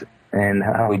that in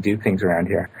how we do things around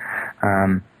here.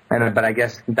 But I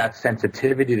guess that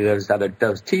sensitivity to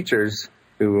those teachers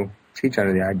who teach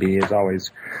under the IB is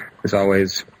always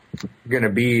going to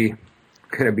be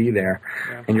there,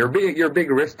 yeah. And your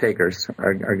big risk takers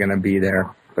are going to be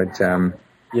there. But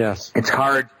yes, it's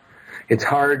hard, to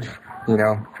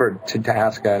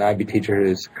ask an IB teacher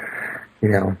who's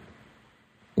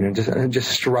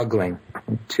just struggling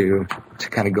to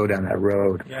kind of go down that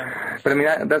road. Yeah. But I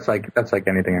mean, that's like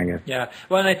anything, I guess. Yeah.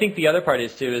 Well, and I think the other part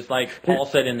is like Paul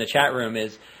said in the chat room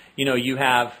is, you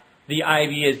have the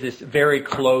IB is this very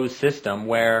closed system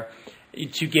where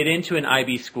to get into an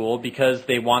IB school, because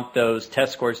they want those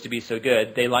test scores to be so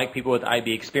good, they like people with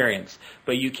IB experience.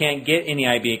 But you can't get any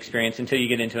IB experience until you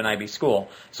get into an IB school.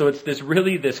 So it's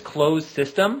this closed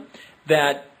system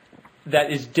that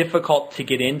is difficult to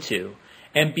get into.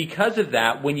 And because of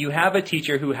that, when you have a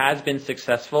teacher who has been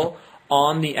successful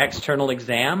on the external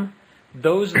exam,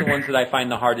 those are the ones that I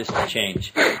find the hardest to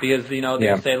change, because they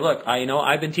say, look,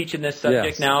 I've been teaching this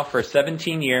subject now for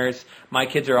 17 years. My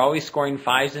kids are always scoring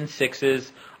 5s and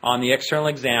 6s on the external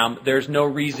exam. There's no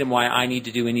reason why I need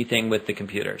to do anything with the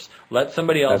computers. Let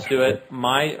somebody else do it.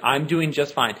 I'm doing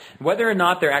just fine. Whether or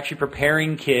not they're actually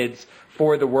preparing kids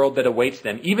for the world that awaits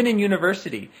them, even in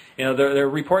university. The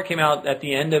report came out at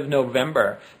the end of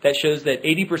November that shows that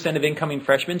 80% of incoming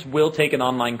freshmen will take an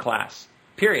online class.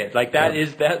 Period. Like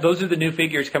those are the new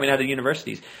figures coming out of the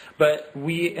universities. But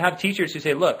we have teachers who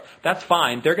say, look, that's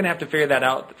fine. They're going to have to figure that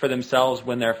out for themselves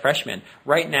when they're freshmen.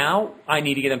 Right now, I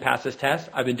need to get them past this test.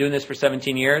 I've been doing this for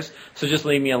 17 years, so just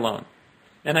leave me alone.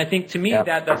 And I think to me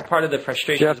that's part of the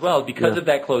frustration as well, because of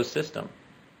that closed system.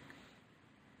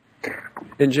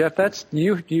 And Jeff,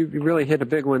 you really hit a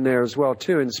big one there as well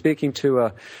too. And speaking to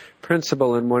a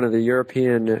principal in one of the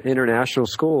European international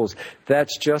schools,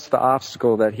 that's just the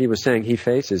obstacle that he was saying he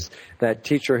faces. That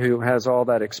teacher who has all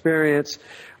that experience,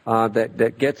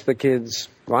 that gets the kids.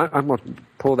 Well, I'm going to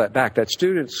pull that back. That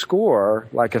students score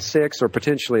like a 6 or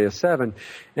potentially a 7,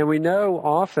 and we know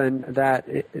often that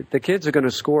the kids are going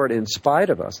to score it in spite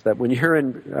of us. That when you're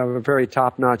in a very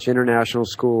top-notch international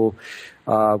school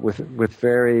with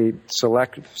very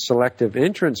selective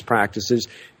entrance practices,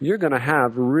 you're going to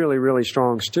have really, really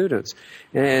strong students,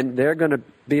 and they're going to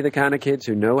be the kind of kids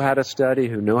who know how to study,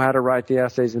 who know how to write the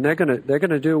essays, and they're going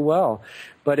to do well.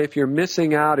 But if you're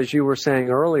missing out, as you were saying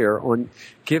earlier, on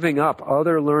giving up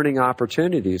other learning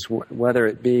opportunities, whether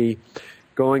it be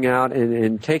going out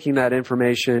and taking that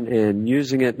information and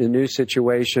using it in a new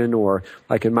situation, or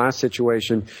like in my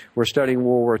situation, we're studying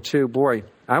World War II. Boy,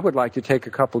 I would like to take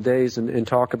a couple days and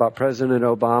talk about President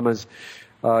Obama's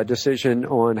decision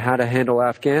on how to handle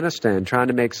Afghanistan, trying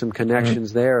to make some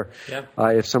connections there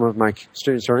if some of my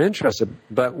students are interested.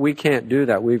 But we can't do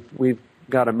that. We've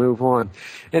got to move on.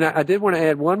 And I did want to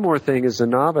add one more thing as a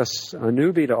novice, a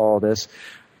newbie to all this.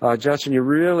 Justin, you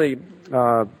really,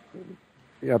 a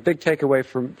big takeaway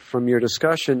from your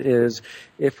discussion is,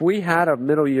 if we had a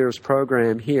middle years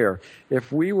program here,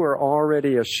 if we were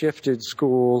already a shifted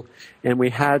school and we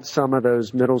had some of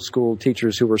those middle school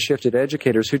teachers who were shifted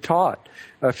educators who taught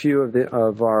a few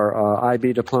of our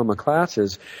IB diploma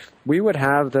classes, we would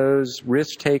have those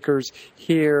risk takers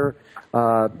here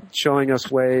showing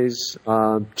us ways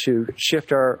to shift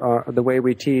the way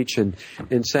we teach, and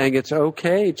saying it's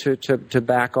okay to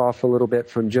back off a little bit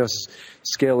from just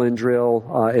skill and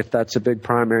drill if that's a big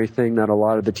primary thing that a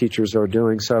lot of the teachers are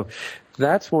doing. So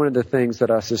that's one of the things that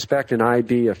I suspect an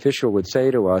IB official would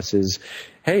say to us is,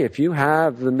 hey, if you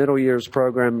have the middle years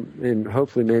program and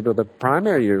hopefully maybe the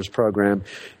primary years program,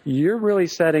 you're really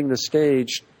setting the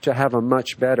stage to have a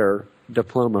much better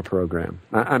diploma program.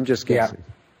 I'm just guessing. Yeah.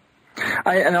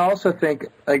 I also think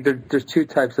like there's two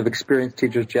types of experienced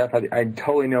teachers, Jeff. I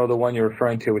totally know the one you're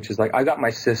referring to, which is like, I got my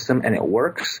system and it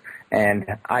works, and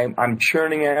I'm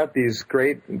churning out these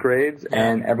great grades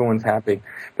and everyone's happy.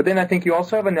 But then I think you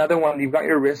also have another one. You've got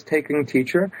your risk-taking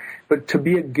teacher, but to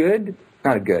be to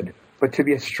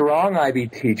be a strong IB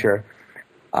teacher,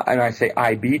 and I say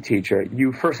IB teacher,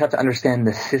 you first have to understand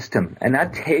the system. And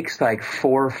that takes like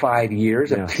 4 or 5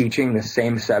 years of teaching the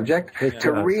same subject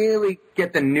to really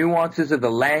get the nuances of the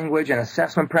language and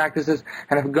assessment practices,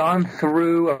 and have gone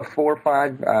through a 4 or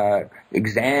 5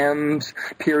 exams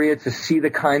periods to see the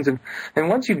kinds of, and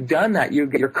once you've done that,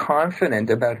 you're confident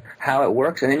about how it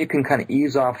works, and then you can kind of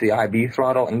ease off the IB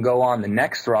throttle and go on the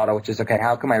next throttle, which is, okay,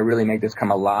 how can I really make this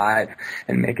come alive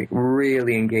and make it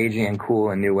really engaging and cool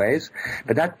in new ways?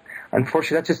 But that,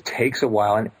 unfortunately, that just takes a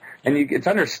while, and it's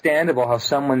understandable how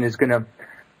someone is going to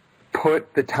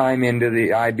put the time into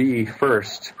the IB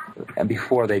first and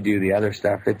before they do the other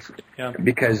stuff. It's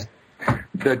because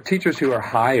the teachers who are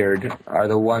hired are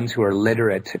the ones who are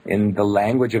literate in the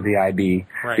language of the IB,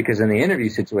 because in the interview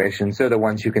situations, they're the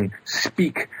ones who can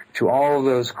speak to all of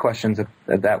those questions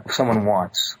that someone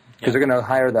wants. Because they're going to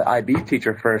hire the IB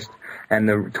teacher first and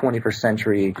the 21st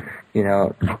century,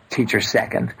 teacher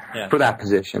second for that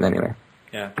position anyway.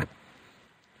 Yeah.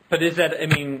 But is that, I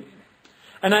mean,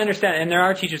 and I understand, and there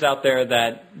are teachers out there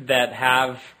that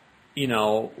have,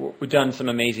 done some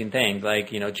amazing things,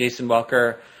 like, Jason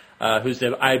Welker, who's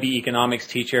the IB economics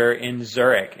teacher in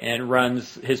Zurich, and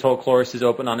runs his whole course is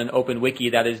open on an open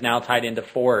wiki that is now tied into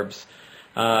Forbes.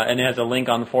 And it has a link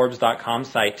on the Forbes.com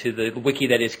site to the wiki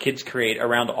that his kids create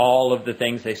around all of the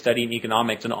things they study in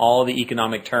economics and all the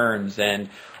economic terms and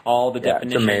all the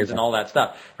definitions and all that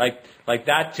stuff. Like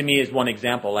that to me is one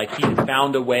example. Like, he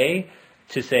found a way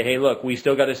to say, hey, look, we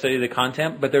still got to study the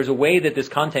content, but there's a way that this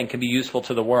content can be useful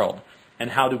to the world. And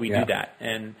how do we do that?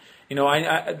 And,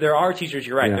 there are teachers,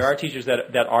 you're right, there are teachers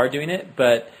that are doing it,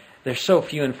 but they're so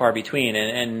few and far between.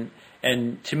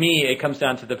 And to me, it comes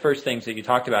down to the first things that you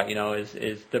talked about,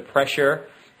 is the pressure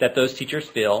that those teachers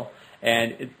feel.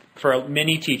 And for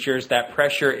many teachers, that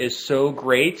pressure is so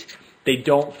great, they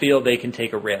don't feel they can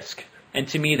take a risk. And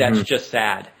to me, that's just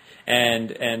sad.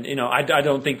 And I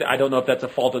don't know if that's a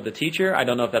fault of the teacher. I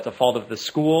don't know if that's a fault of the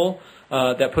school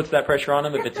that puts that pressure on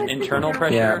them, if it's an internal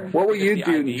pressure. Yeah. What will you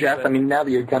do, Jeff? I mean, now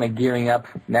that you're kind of gearing up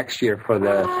next year to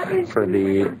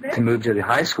move to the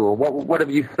high school, what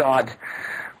have you thought?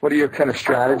 What are your kind of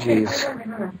strategies,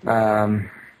 kind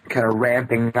of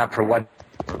ramping up for what?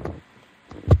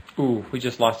 Ooh, we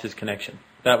just lost his connection.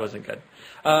 That wasn't good.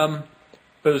 But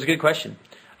it was a good question.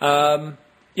 So,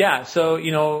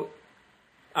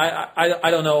 I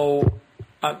don't know.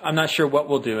 I'm not sure what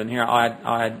we'll do. And here,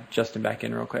 I'll add Justin back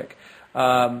in real quick.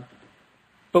 But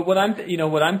what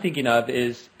I'm thinking of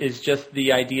is just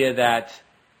the idea that,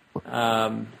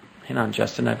 hang on,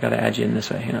 Justin, I've got to add you in this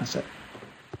way. Hang on a sec.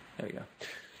 There we go.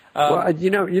 Well, you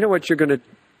know what you're going to.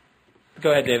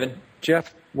 Go ahead, David.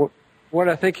 Jeff, what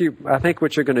I think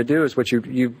what you're going to do is what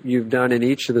you've done in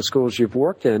each of the schools you've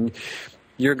worked in.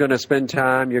 You're going to spend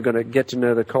time. You're going to get to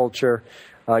know the culture.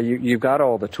 You've got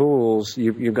all the tools.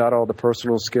 You've got all the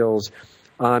personal skills.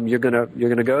 You're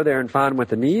going to go there and find what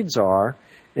the needs are,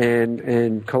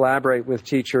 and collaborate with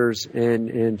teachers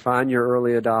and find your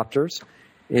early adopters,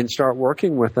 and start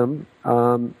working with them,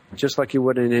 just like you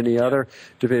would in any other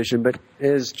division. But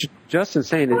as Justin's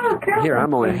saying, here,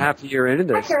 I'm only half a year into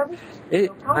this.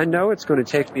 I know it's going to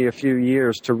take me a few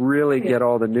years to really get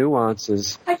all the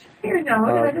nuances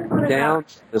down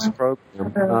to this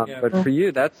program. But for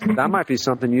you, that might be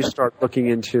something you start looking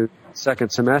into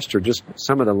second semester, just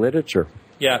some of the literature.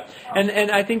 Yeah,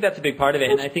 and I think that's a big part of it.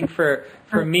 And I think for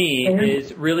me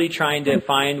is really trying to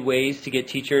find ways to get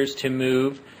teachers to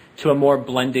move to a more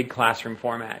blended classroom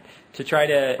format, to try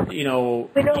to,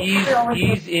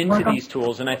 ease into these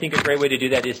tools. And I think a great way to do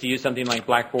that is to use something like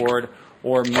Blackboard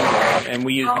or Moodle. And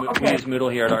we use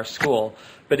Moodle here at our school.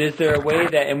 But is there a way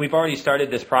that, and we've already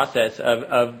started this process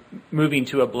of moving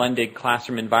to a blended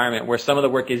classroom environment where some of the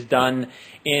work is done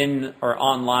in or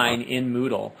online in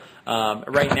Moodle.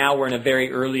 Right now we're in a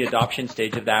very early adoption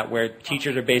stage of that, where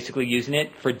teachers are basically using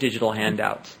it for digital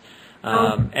handouts.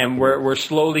 And we're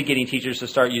slowly getting teachers to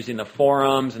start using the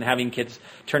forums and having kids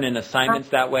turn in assignments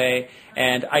that way.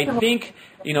 And I think,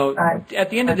 at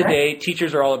the end of the day,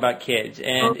 teachers are all about kids.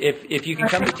 And if you can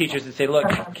come to teachers and say,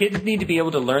 look, kids need to be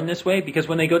able to learn this way, because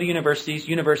when they go to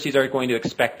universities are going to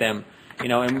expect them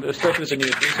and especially with the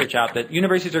newest research out, that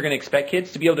universities are going to expect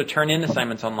kids to be able to turn in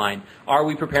assignments online. Are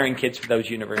we preparing kids for those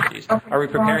universities? Are we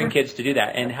preparing kids to do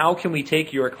that? And how can we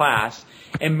take your class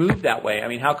and move that way? I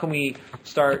mean, how can we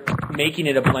start making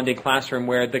it a blended classroom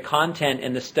where the content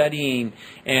and the studying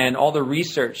and all the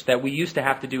research that we used to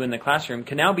have to do in the classroom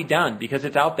can now be done because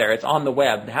it's out there, it's on the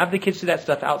web. Have the kids do that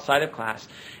stuff outside of class.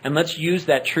 And let's use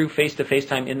that true face-to-face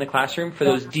time in the classroom for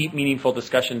those deep, meaningful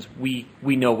discussions we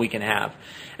know we can have.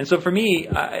 And so for me,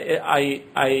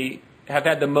 I have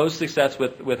had the most success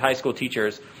with high school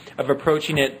teachers of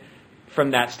approaching it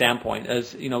from that standpoint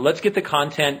as, let's get the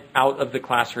content out of the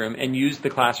classroom and use the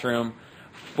classroom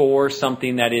for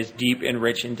something that is deep and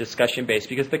rich and discussion based,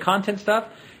 because the content stuff,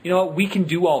 we can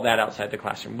do all that outside the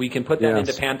classroom. We can put that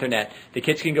into PantherNet. The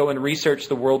kids can go and research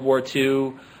the World War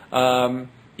II,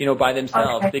 by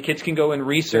themselves. The kids can go and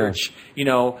research,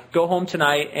 go home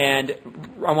tonight and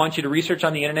I want you to research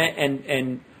on the internet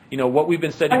and what we've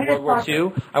been studying in World War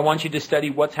II. I want you to study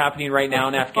what's happening right now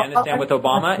in Afghanistan with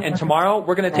Obama. And tomorrow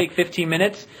we're going to take 15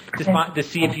 minutes to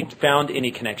see if you found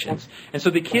any connections. And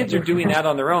so the kids are doing that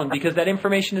on their own because that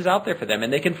information is out there for them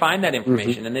and they can find that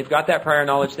information and they've got that prior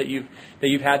knowledge that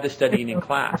you've had the studying in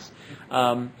class.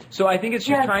 So I think it's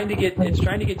just trying to get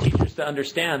teachers to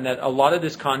understand that a lot of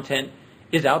this content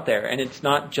is out there and it's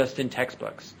not just in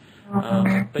textbooks.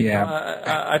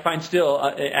 I find still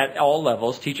at all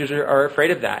levels, teachers are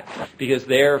afraid of that because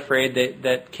they're afraid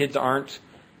that kids aren't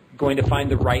going to find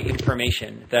the right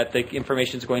information, that the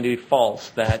information is going to be false,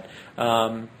 that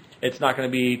it's not going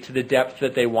to be to the depth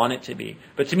that they want it to be.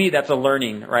 But to me, that's a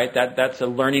learning, right? That's a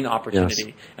learning opportunity.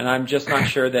 Yes. And I'm just not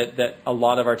sure that a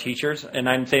lot of our teachers, and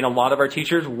I'm saying a lot of our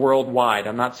teachers worldwide,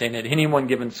 I'm not saying at any one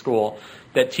given school,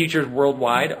 that teachers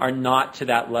worldwide are not to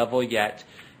that level yet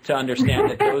to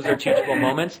understand that those are teachable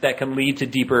moments that can lead to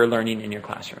deeper learning in your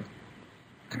classroom.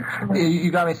 You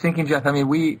got me thinking, Jeff. I mean,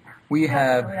 we've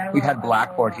had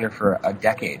Blackboard here for a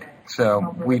decade,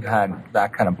 so we've had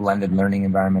that kind of blended learning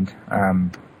environment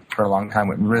for a long time.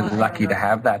 We're really lucky to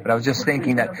have that. But I was just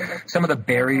thinking that some of the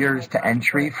barriers to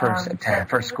entry for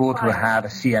school to have a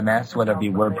CMS, whether it be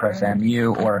WordPress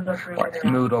MU or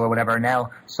Moodle or whatever, are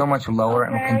now so much lower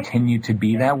and will continue to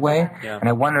be that way. Yeah. And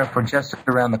I wonder if we're just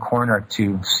around the corner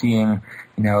to seeing,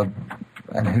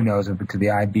 and who knows if it's to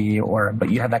the IB but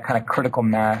you have that kind of critical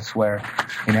mass where,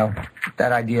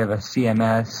 that idea of a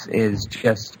CMS is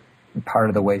just part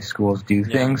of the way schools do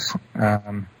things.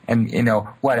 And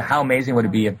how amazing would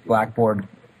it be if Blackboard,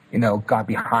 got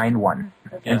behind one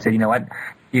and said,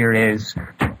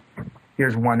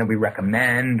 here's one that we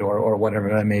recommend or whatever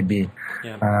that may be.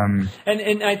 Yeah.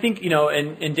 And I think,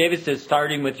 and David says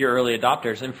starting with your early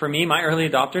adopters. And for me, my early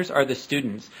adopters are the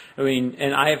students. I mean,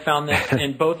 and I have found this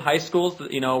in both high schools,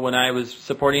 when I was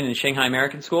supporting in Shanghai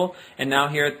American School and now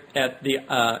here at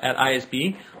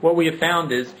ISB, what we have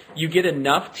found is you get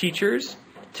enough teachers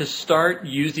to start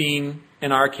using,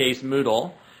 in our case,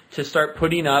 Moodle, to start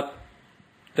putting up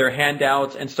their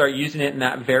handouts and start using it in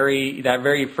that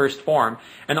very first form.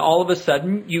 And all of a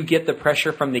sudden, you get the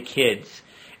pressure from the kids.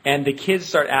 And the kids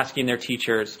start asking their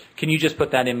teachers, can you just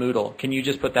put that in Moodle? Can you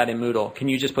just put that in Moodle? Can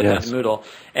you just put that in Moodle?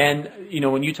 And,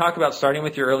 when you talk about starting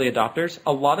with your early adopters,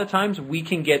 a lot of times we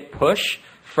can get push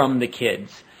from the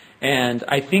kids. And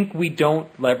I think we don't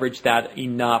leverage that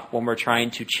enough when we're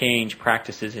trying to change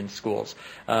practices in schools.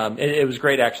 It was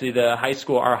great, actually. Our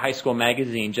high school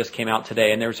magazine just came out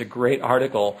today, and there was a great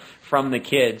article from the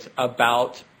kids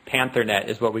about PantherNet,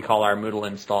 is what we call our Moodle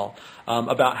install,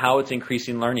 about how it's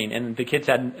increasing learning. And the kids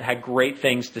had great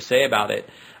things to say about it,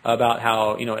 about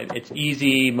how it's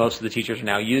easy. Most of the teachers are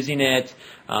now using it.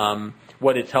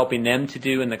 What it's helping them to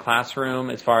do in the classroom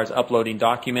as far as uploading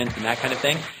documents and that kind of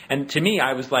thing. And to me,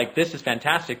 I was like, this is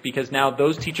fantastic because now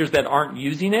those teachers that aren't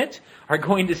using it are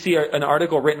going to see an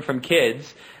article written from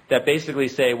kids that basically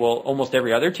say, well, almost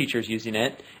every other teacher is using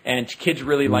it and kids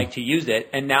really like to use it.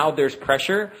 And now there's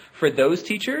pressure for those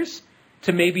teachers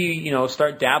to maybe,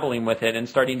 start dabbling with it and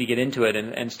starting to get into it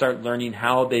and start learning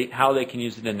how they can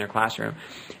use it in their classroom.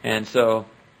 And so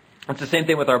it's the same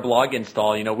thing with our blog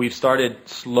install. We've started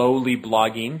slowly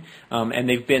blogging, and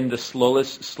they've been the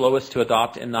slowest to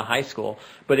adopt in the high school.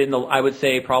 But I would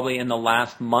say probably in the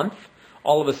last month,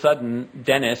 all of a sudden,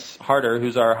 Dennis Harder,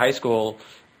 who's our high school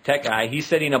tech guy, he's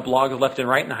setting up blogs left and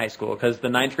right in the high school because the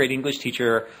 9th grade English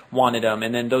teacher wanted them.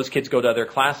 And then those kids go to other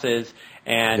classes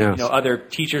and, other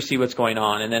teachers see what's going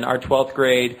on. And then our 12th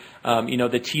grade,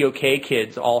 the TOK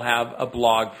kids all have a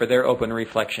blog for their open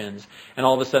reflections. And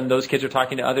all of a sudden those kids are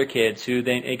talking to other kids who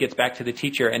then it gets back to the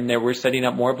teacher and we're setting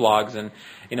up more blogs. And,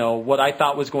 what I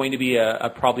thought was going to be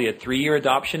probably a 3-year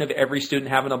adoption of every student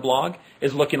having a blog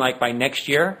is looking like by next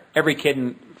year, every kid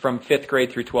in from 5th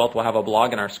grade through 12th will have a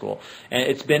blog in our school. And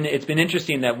it's been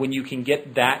interesting that when you can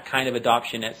get that kind of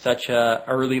adoption at such a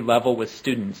early level with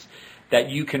students, that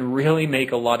you can really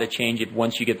make a lot of change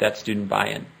once you get that student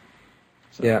buy-in.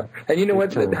 So, yeah. And you know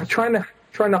what?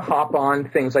 Trying to hop on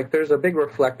things like there's a big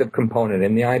reflective component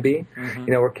in the IB,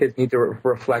 where kids need to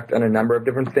reflect on a number of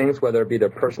different things, whether it be their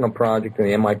personal project in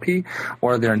the MIP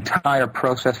or their entire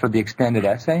process for the extended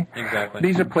essay. Exactly.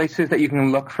 These are places that you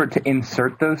can look for to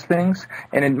insert those things,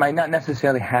 and it might not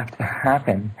necessarily have to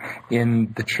happen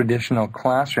in the traditional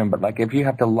classroom, but like if you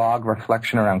have to log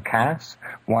reflection around CAS,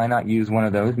 why not use one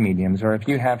of those mediums? Or if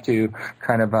you have to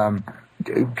kind of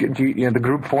the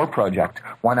Group 4 project,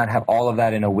 why not have all of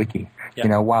that in a wiki?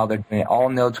 Yep. While they're doing it, all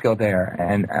notes go there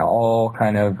and all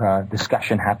kind of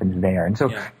discussion happens there. And so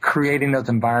creating those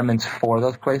environments for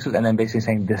those places and then basically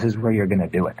saying this is where you're going to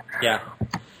do it. Yeah.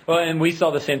 Well, and we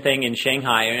saw the same thing in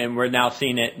Shanghai, and we're now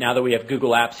seeing it now that we have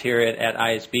Google Apps here at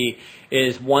ISB,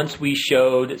 is once we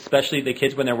showed, especially the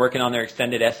kids when they're working on their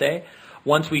extended essay,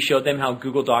 once we showed them how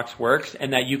Google Docs works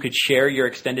and that you could share your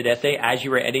extended essay as you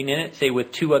were editing it, say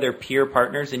with 2 other peer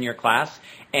partners in your class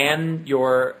and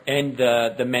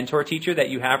the mentor teacher that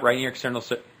you have writing your external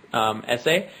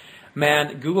essay,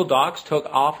 man, Google Docs took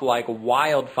off like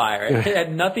wildfire. It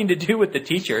had nothing to do with the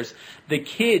teachers. The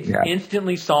kids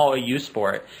instantly saw a use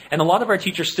for it. And a lot of our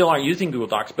teachers still aren't using Google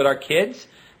Docs, but our kids,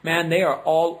 man, they are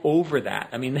all over that.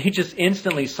 I mean, they just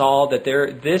instantly saw that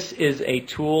this is a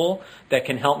tool that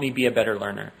can help me be a better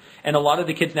learner. And a lot of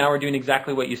the kids now are doing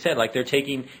exactly what you said. Like they're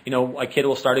taking, a kid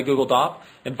will start a Google Doc,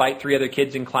 invite 3 other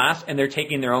kids in class, and they're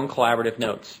taking their own collaborative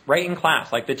notes right in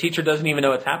class. Like the teacher doesn't even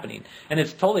know what's happening. And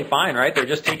it's totally fine, right? They're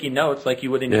just taking notes like you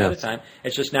would any other time.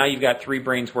 It's just now you've got 3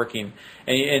 brains working.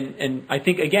 And I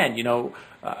think, again,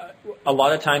 a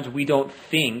lot of times we don't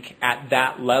think at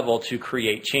that level to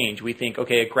create change. We think,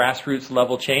 okay, a grassroots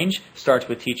level change starts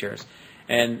with teachers.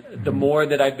 And the more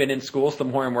that I've been in schools, the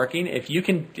more I'm working. If you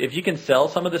can sell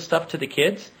some of this stuff to the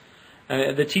kids,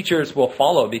 the teachers will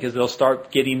follow because they'll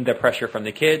start getting the pressure from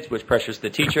the kids, which pressures the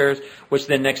teachers, which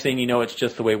then next thing you know, it's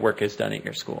just the way work is done at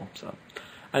your school. So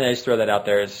I just throw that out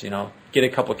there as, get a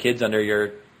couple kids under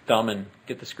your thumb and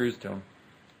get the screws to them.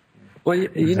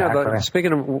 Well,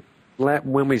 speaking of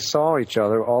when we saw each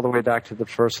other all the way back to the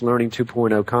first Learning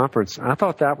 2.0 conference, I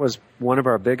thought that was one of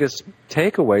our biggest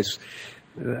takeaways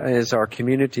as our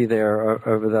community there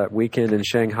over that weekend in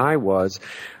Shanghai was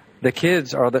the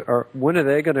kids when are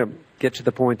they going to get to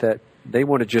the point that they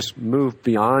want to just move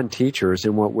beyond teachers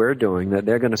and what we're doing, that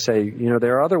they're going to say,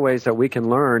 there are other ways that we can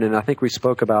learn. And I think we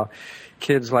spoke about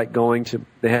kids like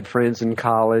they had friends in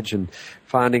college and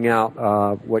finding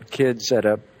out what kids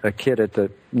a kid at the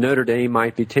Notre Dame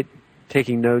might be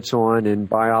taking notes on in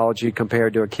biology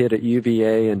compared to a kid at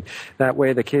UVA, and that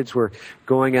way the kids were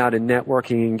going out and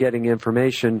networking and getting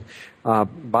information,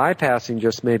 bypassing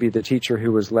just maybe the teacher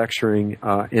who was lecturing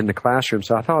in the classroom.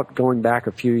 So I thought going back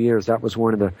a few years, that was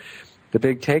one of the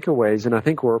big takeaways, and I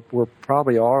think we're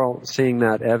probably all seeing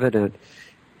that evident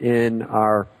in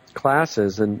our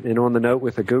classes. And on the note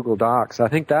with the Google Docs, I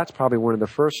think that's probably one of the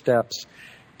first steps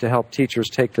to help teachers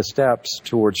take the steps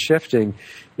towards shifting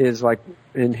is like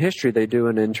in history, they do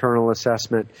an internal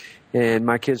assessment, and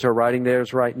my kids are writing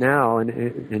theirs right now,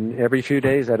 and every few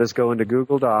days I just go into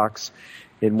Google Docs,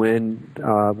 and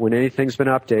when anything's been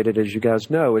updated, as you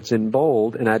guys know, it's in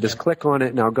bold, and I just click on it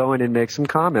and I'll go in and make some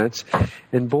comments.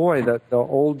 And boy, the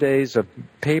old days of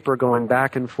paper going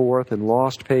back and forth and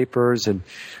lost papers and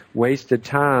wasted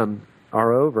time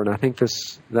are over, and I think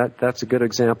that's a good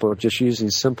example of just using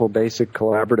simple, basic,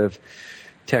 collaborative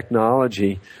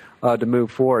technology to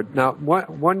move forward. Now,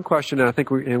 one question, and I think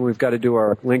we've got to do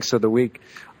our links of the week,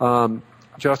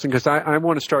 Justin, because I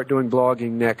want to start doing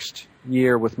blogging next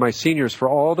year with my seniors for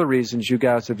all the reasons you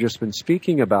guys have just been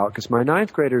speaking about, because my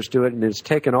 9th graders do it and it's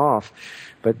taken off,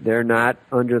 but they're not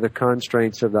under the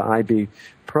constraints of the IB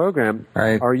program.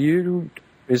 Right.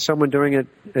 Is someone doing it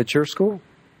at your school?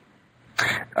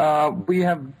 We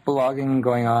have blogging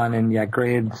going on in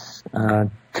grades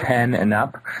 10 and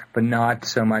up, but not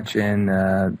so much in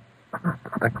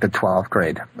like the 12th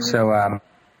grade. So,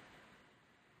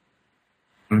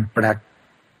 but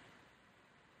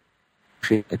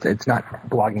it's not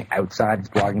blogging outside; it's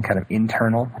blogging kind of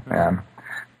internal.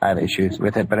 I have issues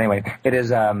with it, but anyway, it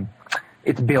is.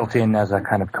 It's built in as a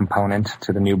kind of component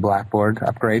to the new Blackboard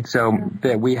upgrade, so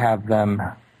that we have them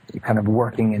kind of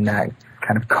working in that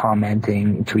kind of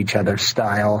commenting to each other's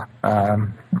style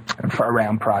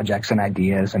around projects and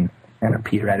ideas and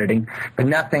peer editing, but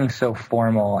nothing so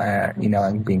formal,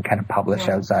 and being kind of published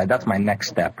outside. That's my next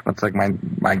step. That's like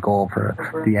my goal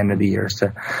for the end of the year is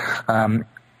to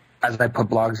as I put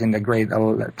blogs into grade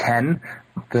 10,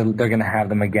 they're going to have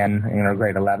them again in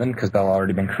grade 11 because they'll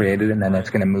already been created, and then it's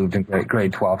going to move to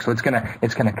grade 12. So it's going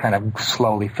to kind of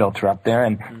slowly filter up there,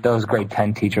 and those grade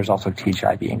 10 teachers also teach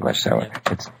IB English. So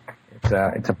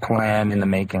it's a plan in the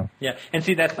making. Yeah, and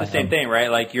see, that's the same thing, right?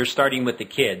 Like, you're starting with the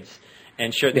kids,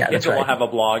 and sure, the kids will have a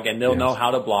blog, and they'll know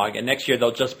how to blog, and next year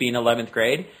they'll just be in 11th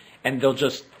grade, and they'll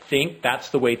just think that's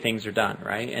the way things are done,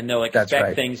 right? And they'll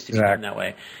expect things to be done that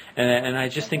way. And I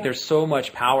just think there's so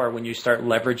much power when you start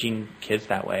leveraging kids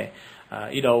that way.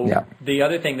 The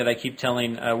other thing that I keep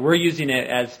telling, we're using it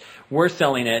as we're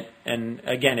selling it, and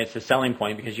again, it's a selling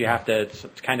point because you have to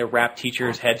kind of wrap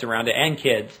teachers' heads around it and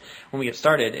kids when we get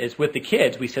started, is with the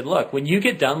kids, we said, look, when you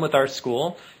get done with our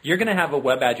school, you're going to have a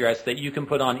web address that you can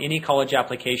put on any college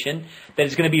application that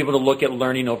is going to be able to look at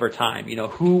learning over time.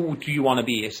 Who do you want to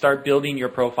be? Start building your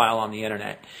profile on the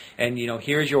internet. And,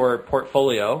 here's your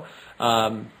portfolio,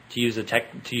 to use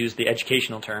the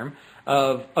educational term,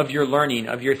 of your learning,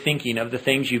 of your thinking, of the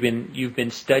things you've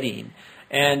been studying.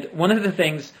 And one of the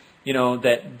things,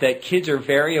 that kids are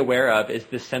very aware of is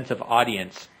this sense of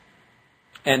audience.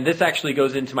 And this actually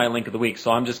goes into my link of the week,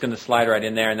 so I'm just going to slide right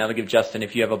in there, and that'll give Justin,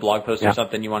 if you have a blog post or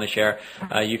something you want to share,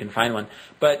 you can find one.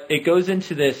 But it goes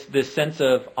into this sense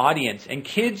of audience, and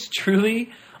kids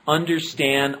truly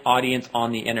understand audience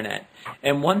on the internet.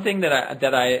 And one thing that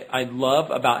I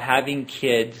love about having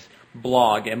kids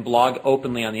blog and blog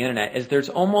openly on the internet is there's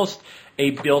almost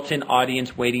a built-in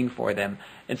audience waiting for them.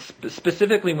 And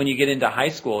specifically when you get into high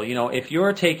school, if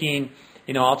you're taking,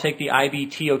 I'll take the IB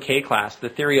TOK class, the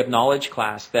Theory of Knowledge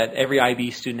class that every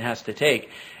IB student has to take.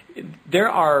 There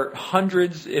are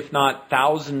hundreds, if not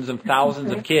thousands of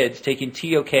kids taking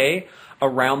TOK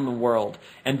around the world.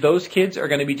 And those kids are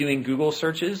going to be doing Google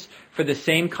searches for the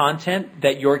same content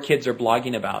that your kids are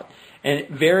blogging about. And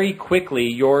very quickly,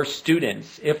 your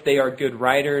students, if they are good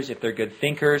writers, if they're good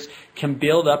thinkers, can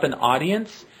build up an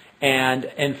audience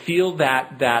and feel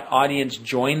that audience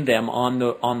join them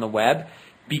on the web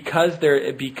because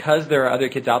there are other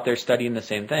kids out there studying the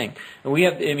same thing. And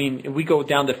we go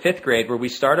down to 5th grade where we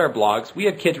start our blogs. We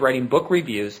have kids writing book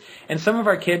reviews, and some of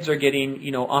our kids are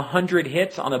getting 100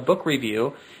 hits on a book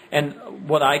review. And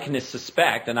what I can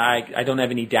suspect, and I don't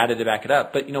have any data to back it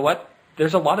up, but you know what?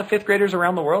 There's a lot of 5th graders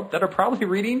around the world that are probably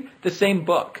reading the same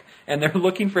book, and they're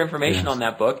looking for information on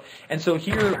that book. And so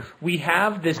here we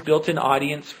have this built-in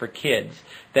audience for kids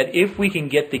that if we can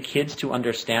get the kids to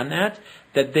understand that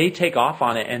they take off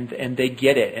on it and they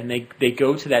get it, and they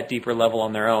go to that deeper level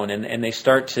on their own, and they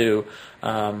start to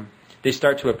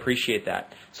appreciate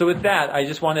that. So with that, I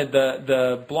just wanted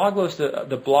the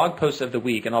blog post of the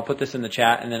week, and I'll put this in the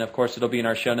chat, and then of course it'll be in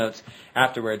our show notes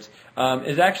afterwards,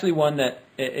 is actually one that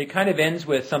it kind of ends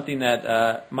with something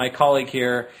that my colleague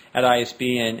here at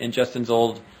ISB and Justin's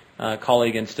old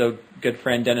colleague and still good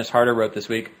friend Dennis Harder wrote this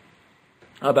week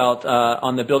about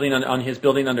on his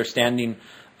Building Understanding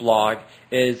blog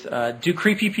is do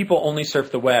creepy people only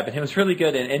surf the web? And it was really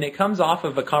good, and it comes off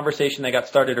of a conversation that got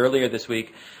started earlier this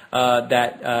week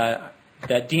that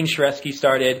Dean Sharesky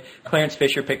started. Clarence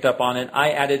Fisher picked up on it.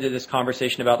 I added to this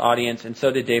conversation about audience, and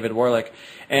so did David Warlick.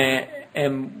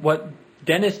 And what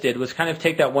Dennis did was kind of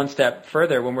take that one step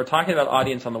further. When we're talking about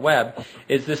audience on the web,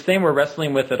 is this thing we're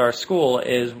wrestling with at our school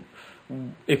is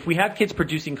if we have kids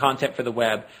producing content for the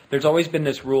web, there's always been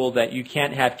this rule that you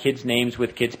can't have kids' names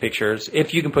with kids' pictures.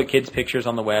 If you can put kids' pictures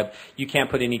on the web, you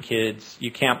can't put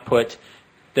you can't put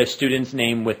the student's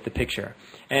name with the picture.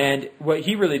 And what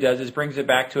he really does is brings it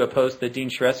back to a post that Dean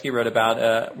Sharesky wrote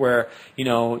about where,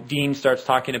 Dean starts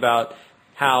talking about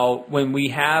how when we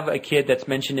have a kid that's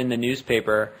mentioned in the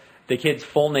newspaper, the kid's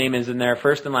full name is in there,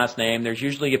 first and last name. There's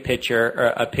usually a picture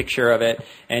of it.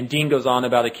 And Dean goes on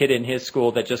about a kid in his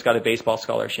school that just got a baseball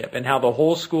scholarship and how the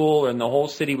whole school and the whole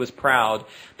city was proud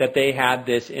that they had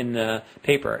this in the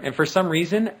paper. And for some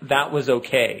reason, that was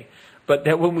okay. But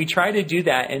that when we try to do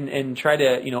that and try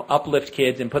to, uplift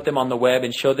kids and put them on the web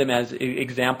and show them as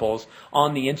examples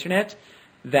on the internet,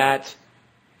 that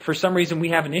for some reason we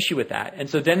have an issue with that. And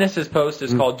so Dennis's post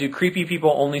is called, Do Creepy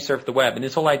People Only Surf the Web? And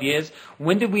this whole idea is,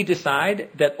 when did we decide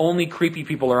that only creepy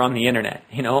people are on the internet?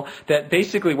 That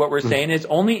basically what we're saying is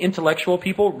only intellectual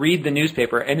people read the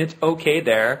newspaper, and it's okay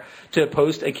there to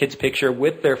post a kid's picture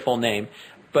with their full name.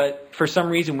 But for some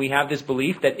reason, we have this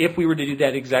belief that if we were to do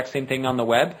that exact same thing on the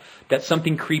web, that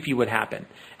something creepy would happen.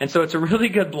 And so it's a really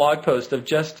good blog post of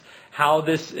just how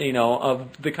this,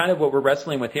 of the kind of what we're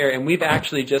wrestling with here. And we've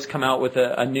actually just come out with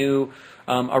a new,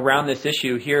 around this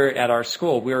issue here at our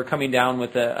school. We were coming down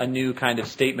with a new kind of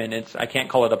statement. I can't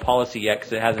call it a policy yet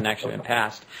because it hasn't actually been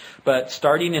passed. But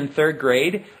starting in 3rd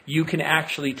grade, you can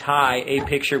actually tie a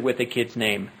picture with a kid's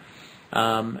name.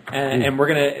 And we're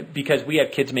going to, because we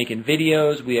have kids making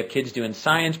videos, we have kids doing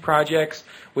science projects,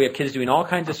 we have kids doing all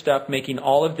kinds of stuff, making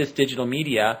all of this digital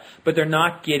media, but they're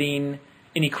not getting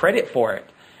any credit for it.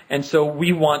 And so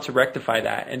we want to rectify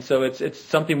that. And so it's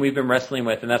something we've been wrestling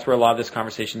with, and that's where a lot of this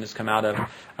conversation has come out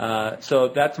of. So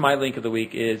that's my link of the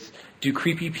week is, do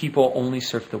creepy people only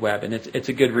surf the web? And it's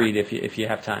a good read if you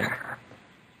have time.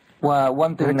 Well,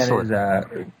 one thing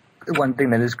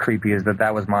that is creepy is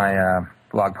that was my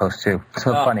blog post too.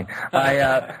 So funny.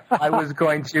 I was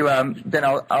going to then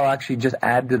I'll actually just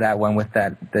add to that one with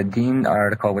the Dean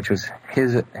article, which was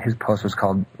his post was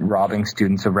called "Robbing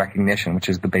Students of Recognition," which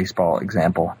is the baseball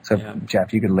example. So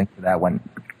Jeff, you could link to that one.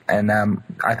 And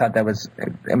I thought that was,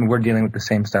 I mean, we're dealing with the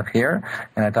same stuff here,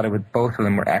 and I thought both of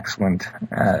them were excellent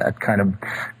at kind of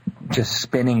just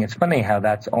spinning. It's funny how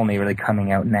that's only really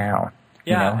coming out now.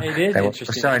 Yeah, it is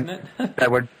interesting, isn't it? That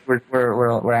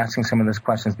we're asking some of those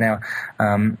questions now,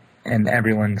 and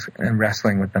everyone's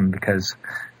wrestling with them because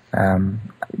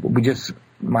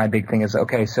my big thing is,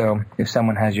 okay, so if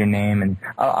someone has your name and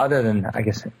other than, I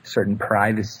guess, certain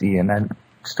privacy, and I'm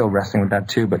still wrestling with that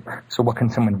too, but so what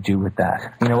can someone do with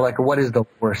that? Like what does the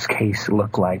worst case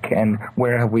look like, and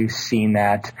where have we seen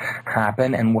that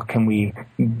happen, and how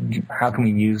can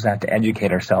we use that to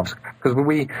educate ourselves? Because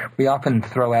we often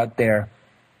throw out there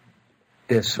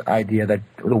this idea that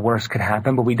the worst could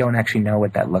happen, but we don't actually know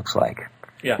what that looks like.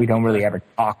 Yeah. We don't really ever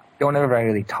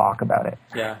really talk about it.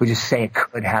 Yeah. We just say it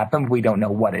could happen, but we don't know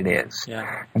what it is.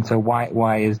 Yeah. And so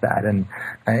why is that?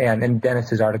 And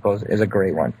Dennis's article is a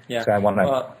great one. Yeah. So I want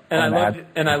to.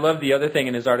 I love the other thing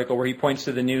in his article where he points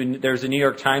to there's a New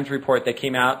York Times report that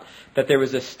came out that there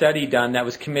was a study done that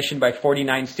was commissioned by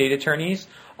 49 state attorneys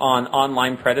on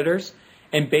online predators.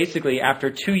 And basically, after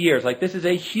 2 years, like this is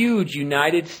a huge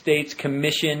United States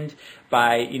commissioned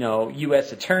by,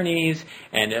 U.S. attorneys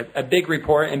and a big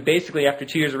report. And basically, after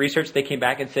 2 years of research, they came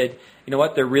back and said, you know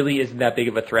what, there really isn't that big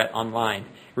of a threat online.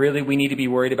 Really, we need to be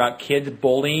worried about kids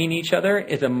bullying each other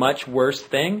is a much worse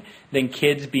thing than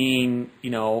kids being,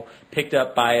 picked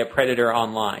up by a predator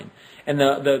online. And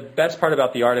the best part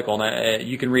about the article, and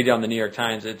you can read it on the New York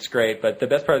Times, it's great, but the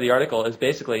best part of the article is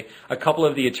basically a couple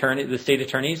of the state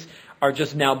attorneys are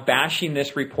just now bashing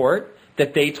this report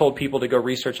that they told people to go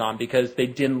research on because they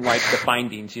didn't like the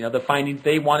findings.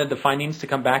 They wanted the findings to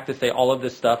come back to say all of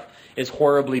this stuff is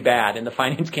horribly bad. And the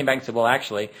findings came back and said, well,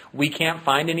 actually, we can't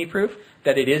find any proof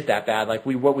that it is that bad. Like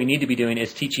what we need to be doing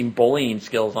is teaching bullying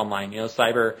skills online.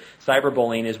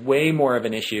 Cyberbullying is way more of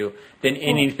an issue than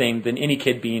any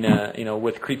kid being,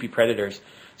 with creepy predators.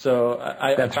 So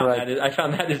I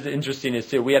found that as interesting as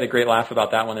too. We had a great laugh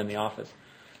about that one in the office.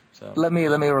 So. Let me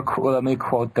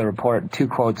quote the report, 2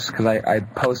 quotes, because I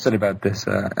posted about this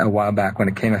a while back when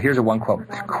it came out. Here's one quote.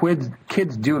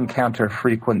 Kids do encounter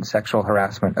frequent sexual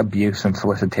harassment, abuse, and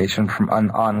solicitation from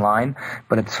online,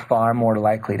 but it's far more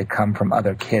likely to come from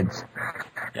other kids.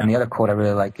 Yeah. And the other quote I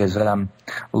really like is that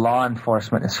law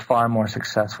enforcement is far more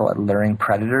successful at luring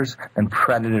predators than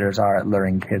predators are at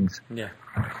luring kids. Yeah,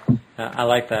 I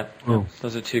like that. Yeah,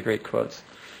 those are 2 great quotes.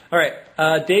 All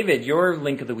right, David, your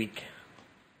link of the week.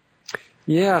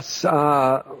 Yes,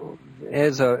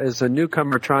 as a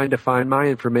newcomer trying to find my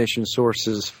information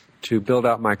sources to build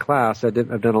out my class, I've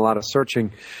done a lot of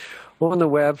searching on the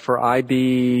web for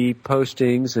IB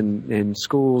postings and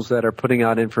schools that are putting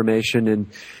out information,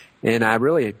 and I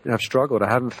really have struggled.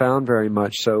 I haven't found very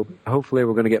much, so hopefully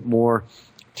we're going to get more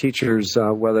teachers,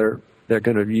 whether they're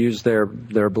going to use their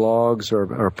blogs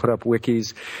or put up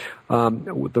wikis.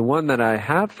 The one that I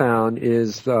have found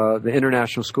is the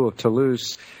International School of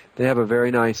Toulouse. They have a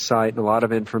very nice site and a lot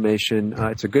of information.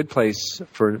 It's a good place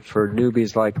for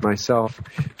newbies like myself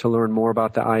to learn more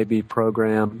about the IB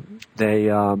program.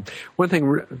 One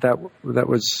thing that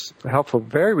was helpful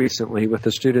very recently with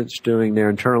the students doing their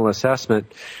internal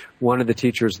assessment, one of the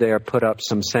teachers there put up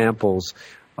some samples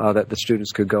that the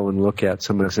students could go and look at,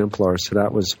 some exemplars. So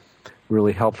that was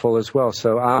really helpful as well.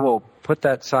 So I will put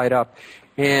that site up.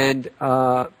 And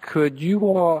could you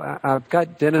all, I've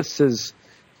got Dennis's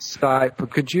site,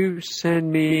 but could you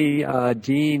send me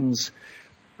Dean's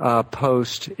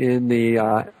post in the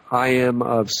IM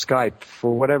of Skype?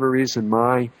 For whatever reason,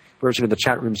 my version of the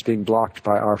chat room is being blocked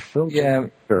by our filter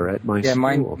at my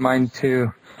school. Yeah, mine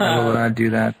too. I will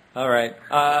do that. All right.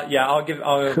 I'll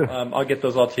get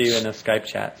those all to you in a Skype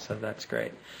chat. So that's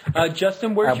great.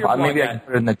 Justin, where's your blog maybe at? I can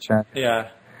put it in the chat.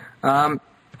 Yeah. I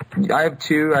have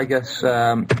 2, I guess.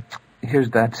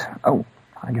 Here's that. Oh,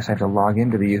 I guess I have to log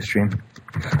into the Ustream.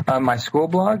 My school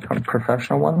blog, or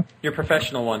professional one. Your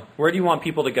professional one. Where do you want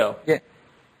people to go? Yeah.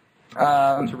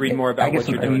 To read more about what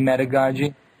you're doing.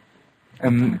 Metagogy.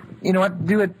 You know what?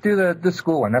 Do the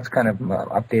school one. That's kind of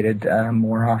updated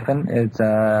more often. It's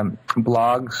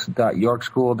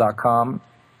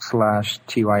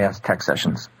blogs.yorkschool.com/TYS Tech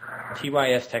Sessions.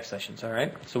 TYS Tech Sessions. All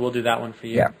right. So we'll do that one for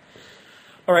you. Yeah.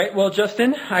 All right. Well,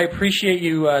 Justin, I appreciate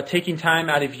you taking time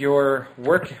out of your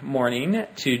work morning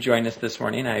to join us this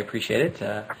morning. I appreciate it.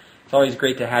 It's always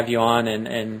great to have you on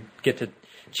and get to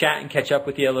chat and catch up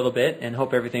with you a little bit, and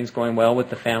hope everything's going well with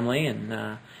the family.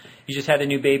 And you just had a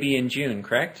new baby in June,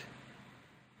 correct?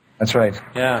 That's right.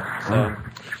 Yeah. So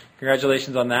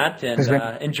congratulations on that, and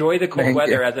enjoy the cold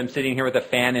weather as I'm sitting here with a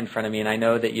fan in front of me, and I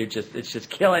know that it's just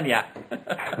killing you.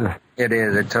 It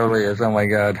is. It totally is. Oh my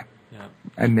God. Yeah.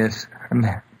 I miss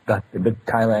the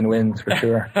Thailand winds for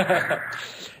sure.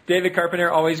 David Carpenter,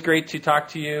 always great to talk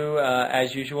to you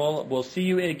as usual. We'll see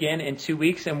you again in 2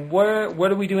 weeks. And what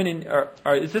are we doing?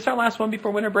 Is this our last one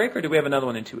before winter break, or do we have another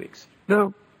one in 2 weeks?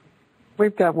 No,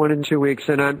 we've got one in 2 weeks,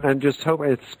 and I'm just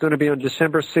hoping it's going to be on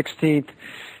December 16th.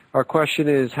 Our question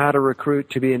is how to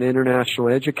recruit to be an international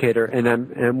educator, and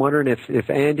I'm wondering if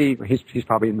Andy, he's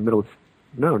probably in the middle of.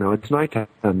 No, it's nighttime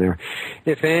there.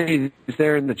 If Andy is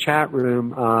there in the chat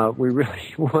room, we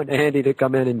really want Andy to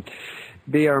come in and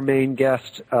be our main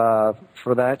guest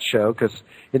for that show, because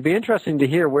it'd be interesting to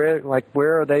hear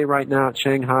where are they right now at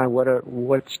Shanghai?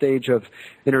 What stage of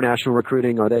international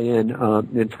recruiting are they in?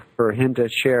 And for him to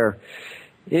share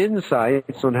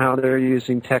insights on how they're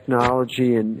using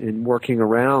technology and working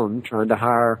around trying to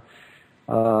hire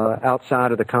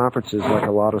outside of the conferences like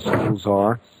a lot of schools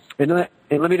are. And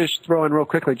let me just throw in real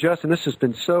quickly, Justin, this has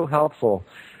been so helpful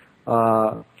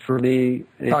for me.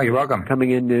 You're welcome. Coming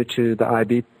into the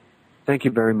IB. Thank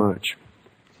you very much.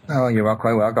 Oh, you're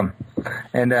quite welcome.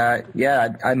 And I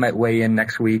might weigh in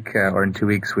next week or in 2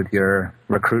 weeks with your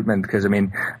recruitment, because I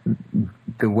mean,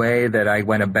 the way that I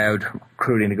went about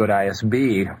recruiting to go to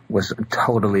ISB was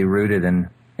totally rooted in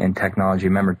technology. I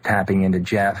remember tapping into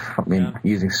Jeff,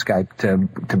 using Skype to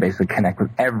basically connect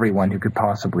with everyone who could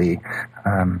possibly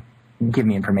give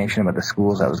me information about the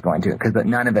schools I was going to, because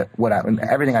none of it,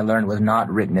 everything I learned was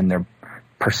not written in their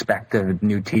prospective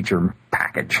new teacher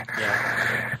package.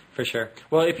 Yeah, for sure.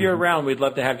 Well, if you're around, we'd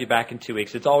love to have you back in 2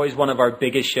 weeks. It's always one of our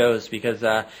biggest shows because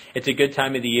it's a good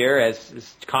time of the year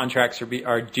as contracts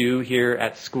are due here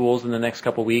at schools in the next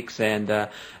couple weeks, and the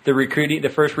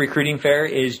first recruiting fair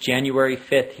is January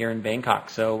 5th here in Bangkok.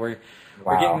 So we're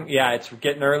it's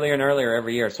getting earlier and earlier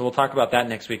every year. So we'll talk about that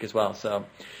next week as well. So,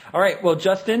 all right. Well,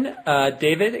 Justin,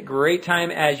 David, great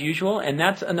time as usual, and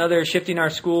that's another Shifting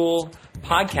Our School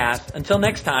podcast. Until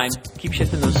next time, keep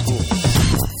shifting those schools.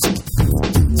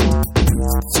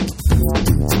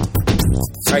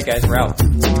 All right, guys, we're out.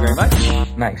 Thank you very much.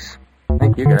 Nice.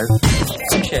 Thank you, guys.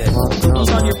 Appreciate it. So what's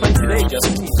on your plate today,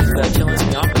 Justin? You just chilling in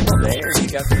the office all day, or you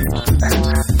got some?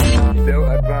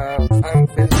 I'm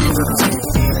busy.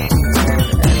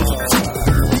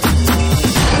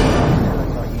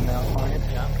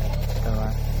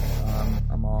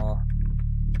 I'm all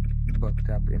booked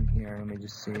up in here. Let me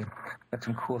just see. Got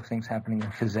some cool things happening in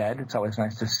phys ed. It's always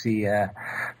nice to see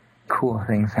cool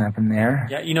things happen there.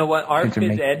 Yeah, you know what? Our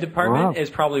phys ed department is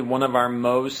probably one of our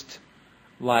most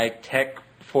tech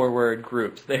forward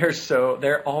groups.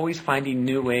 They're always finding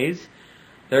new ways.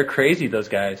 They're crazy, those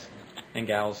guys and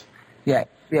gals. Yeah,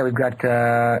 we've got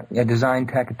design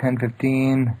tech at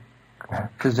 10:15,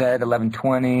 phys ed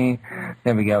 11:20.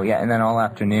 There we go. Yeah, and then all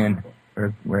afternoon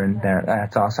we're in there.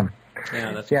 That's awesome.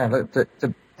 Yeah, that's cool. It's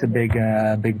a big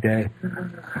day.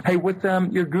 Hey, with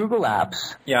your Google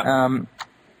apps,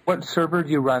 what server do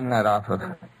you run that off of?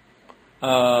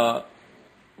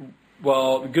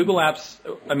 Well, Google Apps,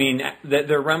 I mean,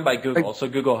 they're run by Google, so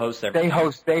Google hosts everything.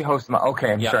 They host them.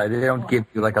 Okay, I'm sorry. They don't give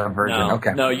you a version. No,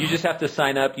 okay. No, you just have to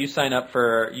sign up. You sign up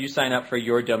for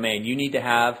your domain. You need to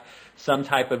have some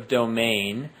type of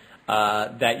domain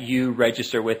that you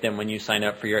register with them when you sign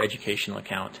up for your educational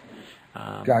account.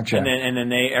 Gotcha. And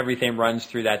then everything runs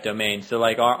through that domain. So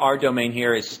our domain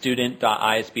here is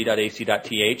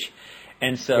student.isb.ac.th,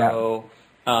 and so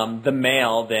the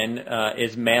mail then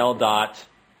is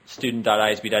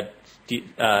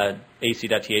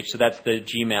mail.student.isb.ac.th. So that's the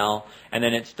Gmail, and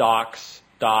then it's docs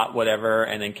dot whatever,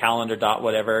 and then calendar dot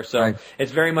whatever. So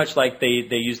it's very much like they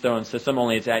use their own system,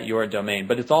 only it's at your domain.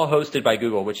 But it's all hosted by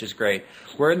Google, which is great.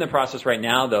 We're in the process right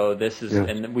now, though.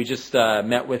 And we just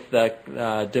met with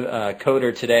the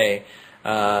coder today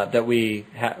that we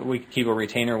keep a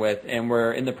retainer with, and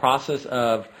we're in the process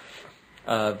of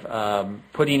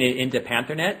putting it into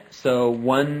PantherNet. So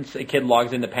once a kid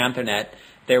logs into PantherNet,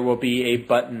 there will be a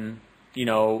button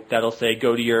that'll say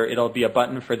it'll be a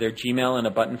button for their Gmail and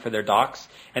a button for their Docs,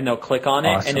 and they'll click on it,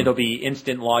 Awesome. and it'll be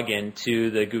instant login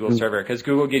to the Google server, because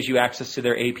Google gives you access to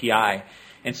their API.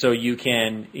 And so you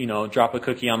can, drop a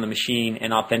cookie on the machine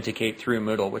and authenticate through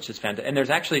Moodle, which is fantastic. And there's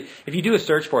actually, if you do a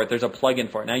search for it, there's a plugin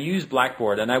for it. Now, you use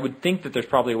Blackboard, and I would think that there's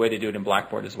probably a way to do it in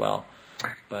Blackboard as well.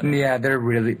 But, yeah, they're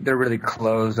really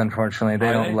closed, unfortunately.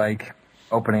 They don't like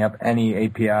opening up any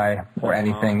API or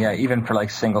anything. Yeah, even for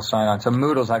like single sign-on. So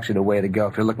Moodle's actually the way to go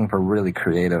if you're looking for really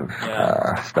creative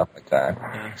stuff like that.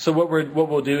 Yeah. So what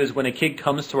we'll do is when a kid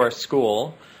comes to our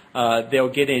school, they'll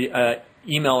get a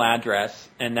email address,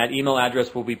 and that email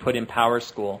address will be put in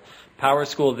PowerSchool.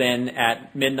 PowerSchool then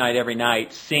at midnight every night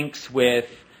syncs with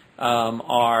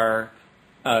our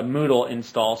Moodle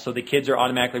install, so the kids are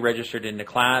automatically registered into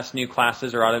class. New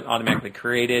classes are automatically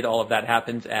created. All of that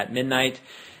happens at midnight,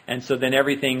 and so then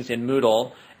everything's in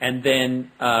Moodle. And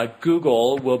then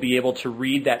Google will be able to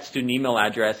read that student email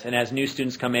address, and as new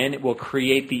students come in, it will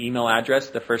create the email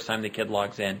address the first time the kid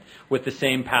logs in with the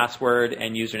same password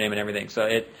and username and everything.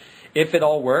 So if it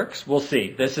all works, we'll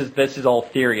see. This is all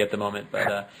theory at the moment,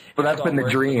 but well, that's been the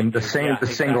dream, the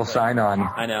single sign-on,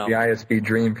 I know. the ISB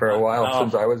dream for a while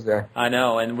since I was there. I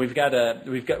know, and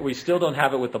we still don't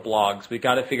have it with the blogs. We've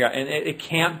got to figure out, and it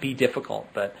can't be difficult,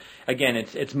 but again,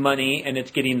 it's money, and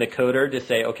it's getting the coder to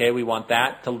say, okay, we want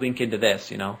that to link into this,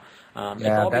 It's all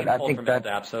being pulled from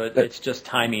WebDApp, so it's just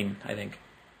timing, I think.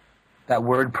 That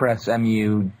WordPress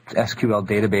MU SQL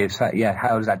database,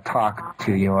 how does that talk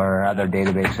to your other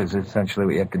databases? Is essentially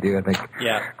what you have to do, I think.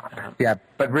 Yeah. Yeah,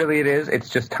 but really it's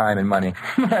just time and money.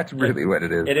 That's really what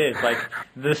it is. It is. Like,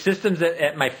 the system's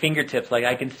at my fingertips. Like,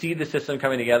 I can see the system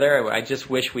coming together. I just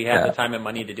wish we had the time and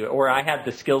money to do it. Or I had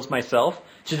the skills myself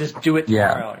to just do it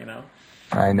tomorrow,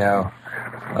 I know.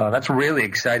 That's really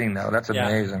exciting, though. That's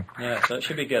amazing. Yeah, so it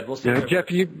should be good. We'll see.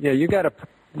 Jeff, you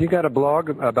got a blog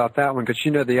about that one, because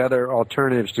the other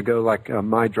alternatives to go like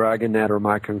My DragonNet or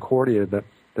My Concordia, that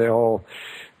they all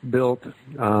built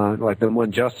like the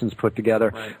one Justin's put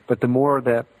together. Right. But the more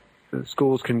that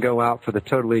schools can go out for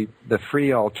the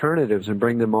free alternatives and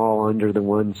bring them all under the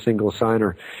one single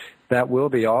signer, that will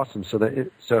be awesome. So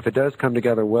if it does come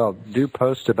together well, do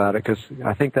post about it, because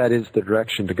I think that is the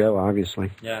direction to go,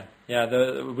 obviously. Yeah.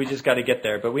 We just got to get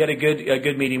there. But we had a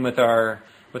good meeting with our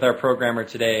programmer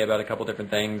today about a couple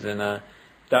different things, and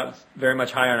that's very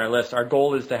much high on our list. Our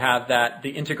goal is to have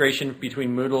the integration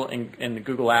between Moodle and the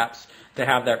Google Apps, to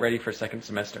have that ready for second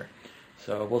semester.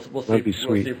 So we'll see. That'd be We'll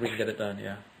sweet. see if we can get it done.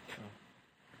 Yeah.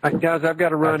 All right, guys, I've got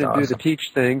to run That's and do the awesome. teach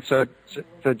thing. So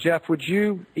Jeff, would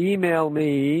you email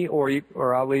me, or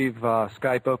I'll leave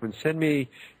Skype open. Send me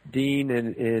Dean,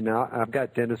 and I've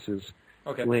got Dennis's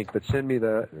link, but send me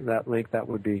that link. That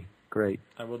would be great.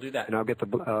 I will do that. And I'll get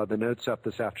the notes up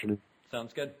this afternoon.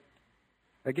 Sounds good.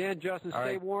 Again, Justin,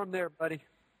 stay warm there, buddy.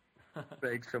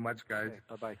 Thanks so much, guys. Okay,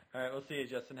 bye-bye. All right, we'll see you,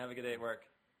 Justin. Have a good day at work.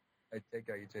 Take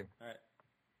care, you too. All right.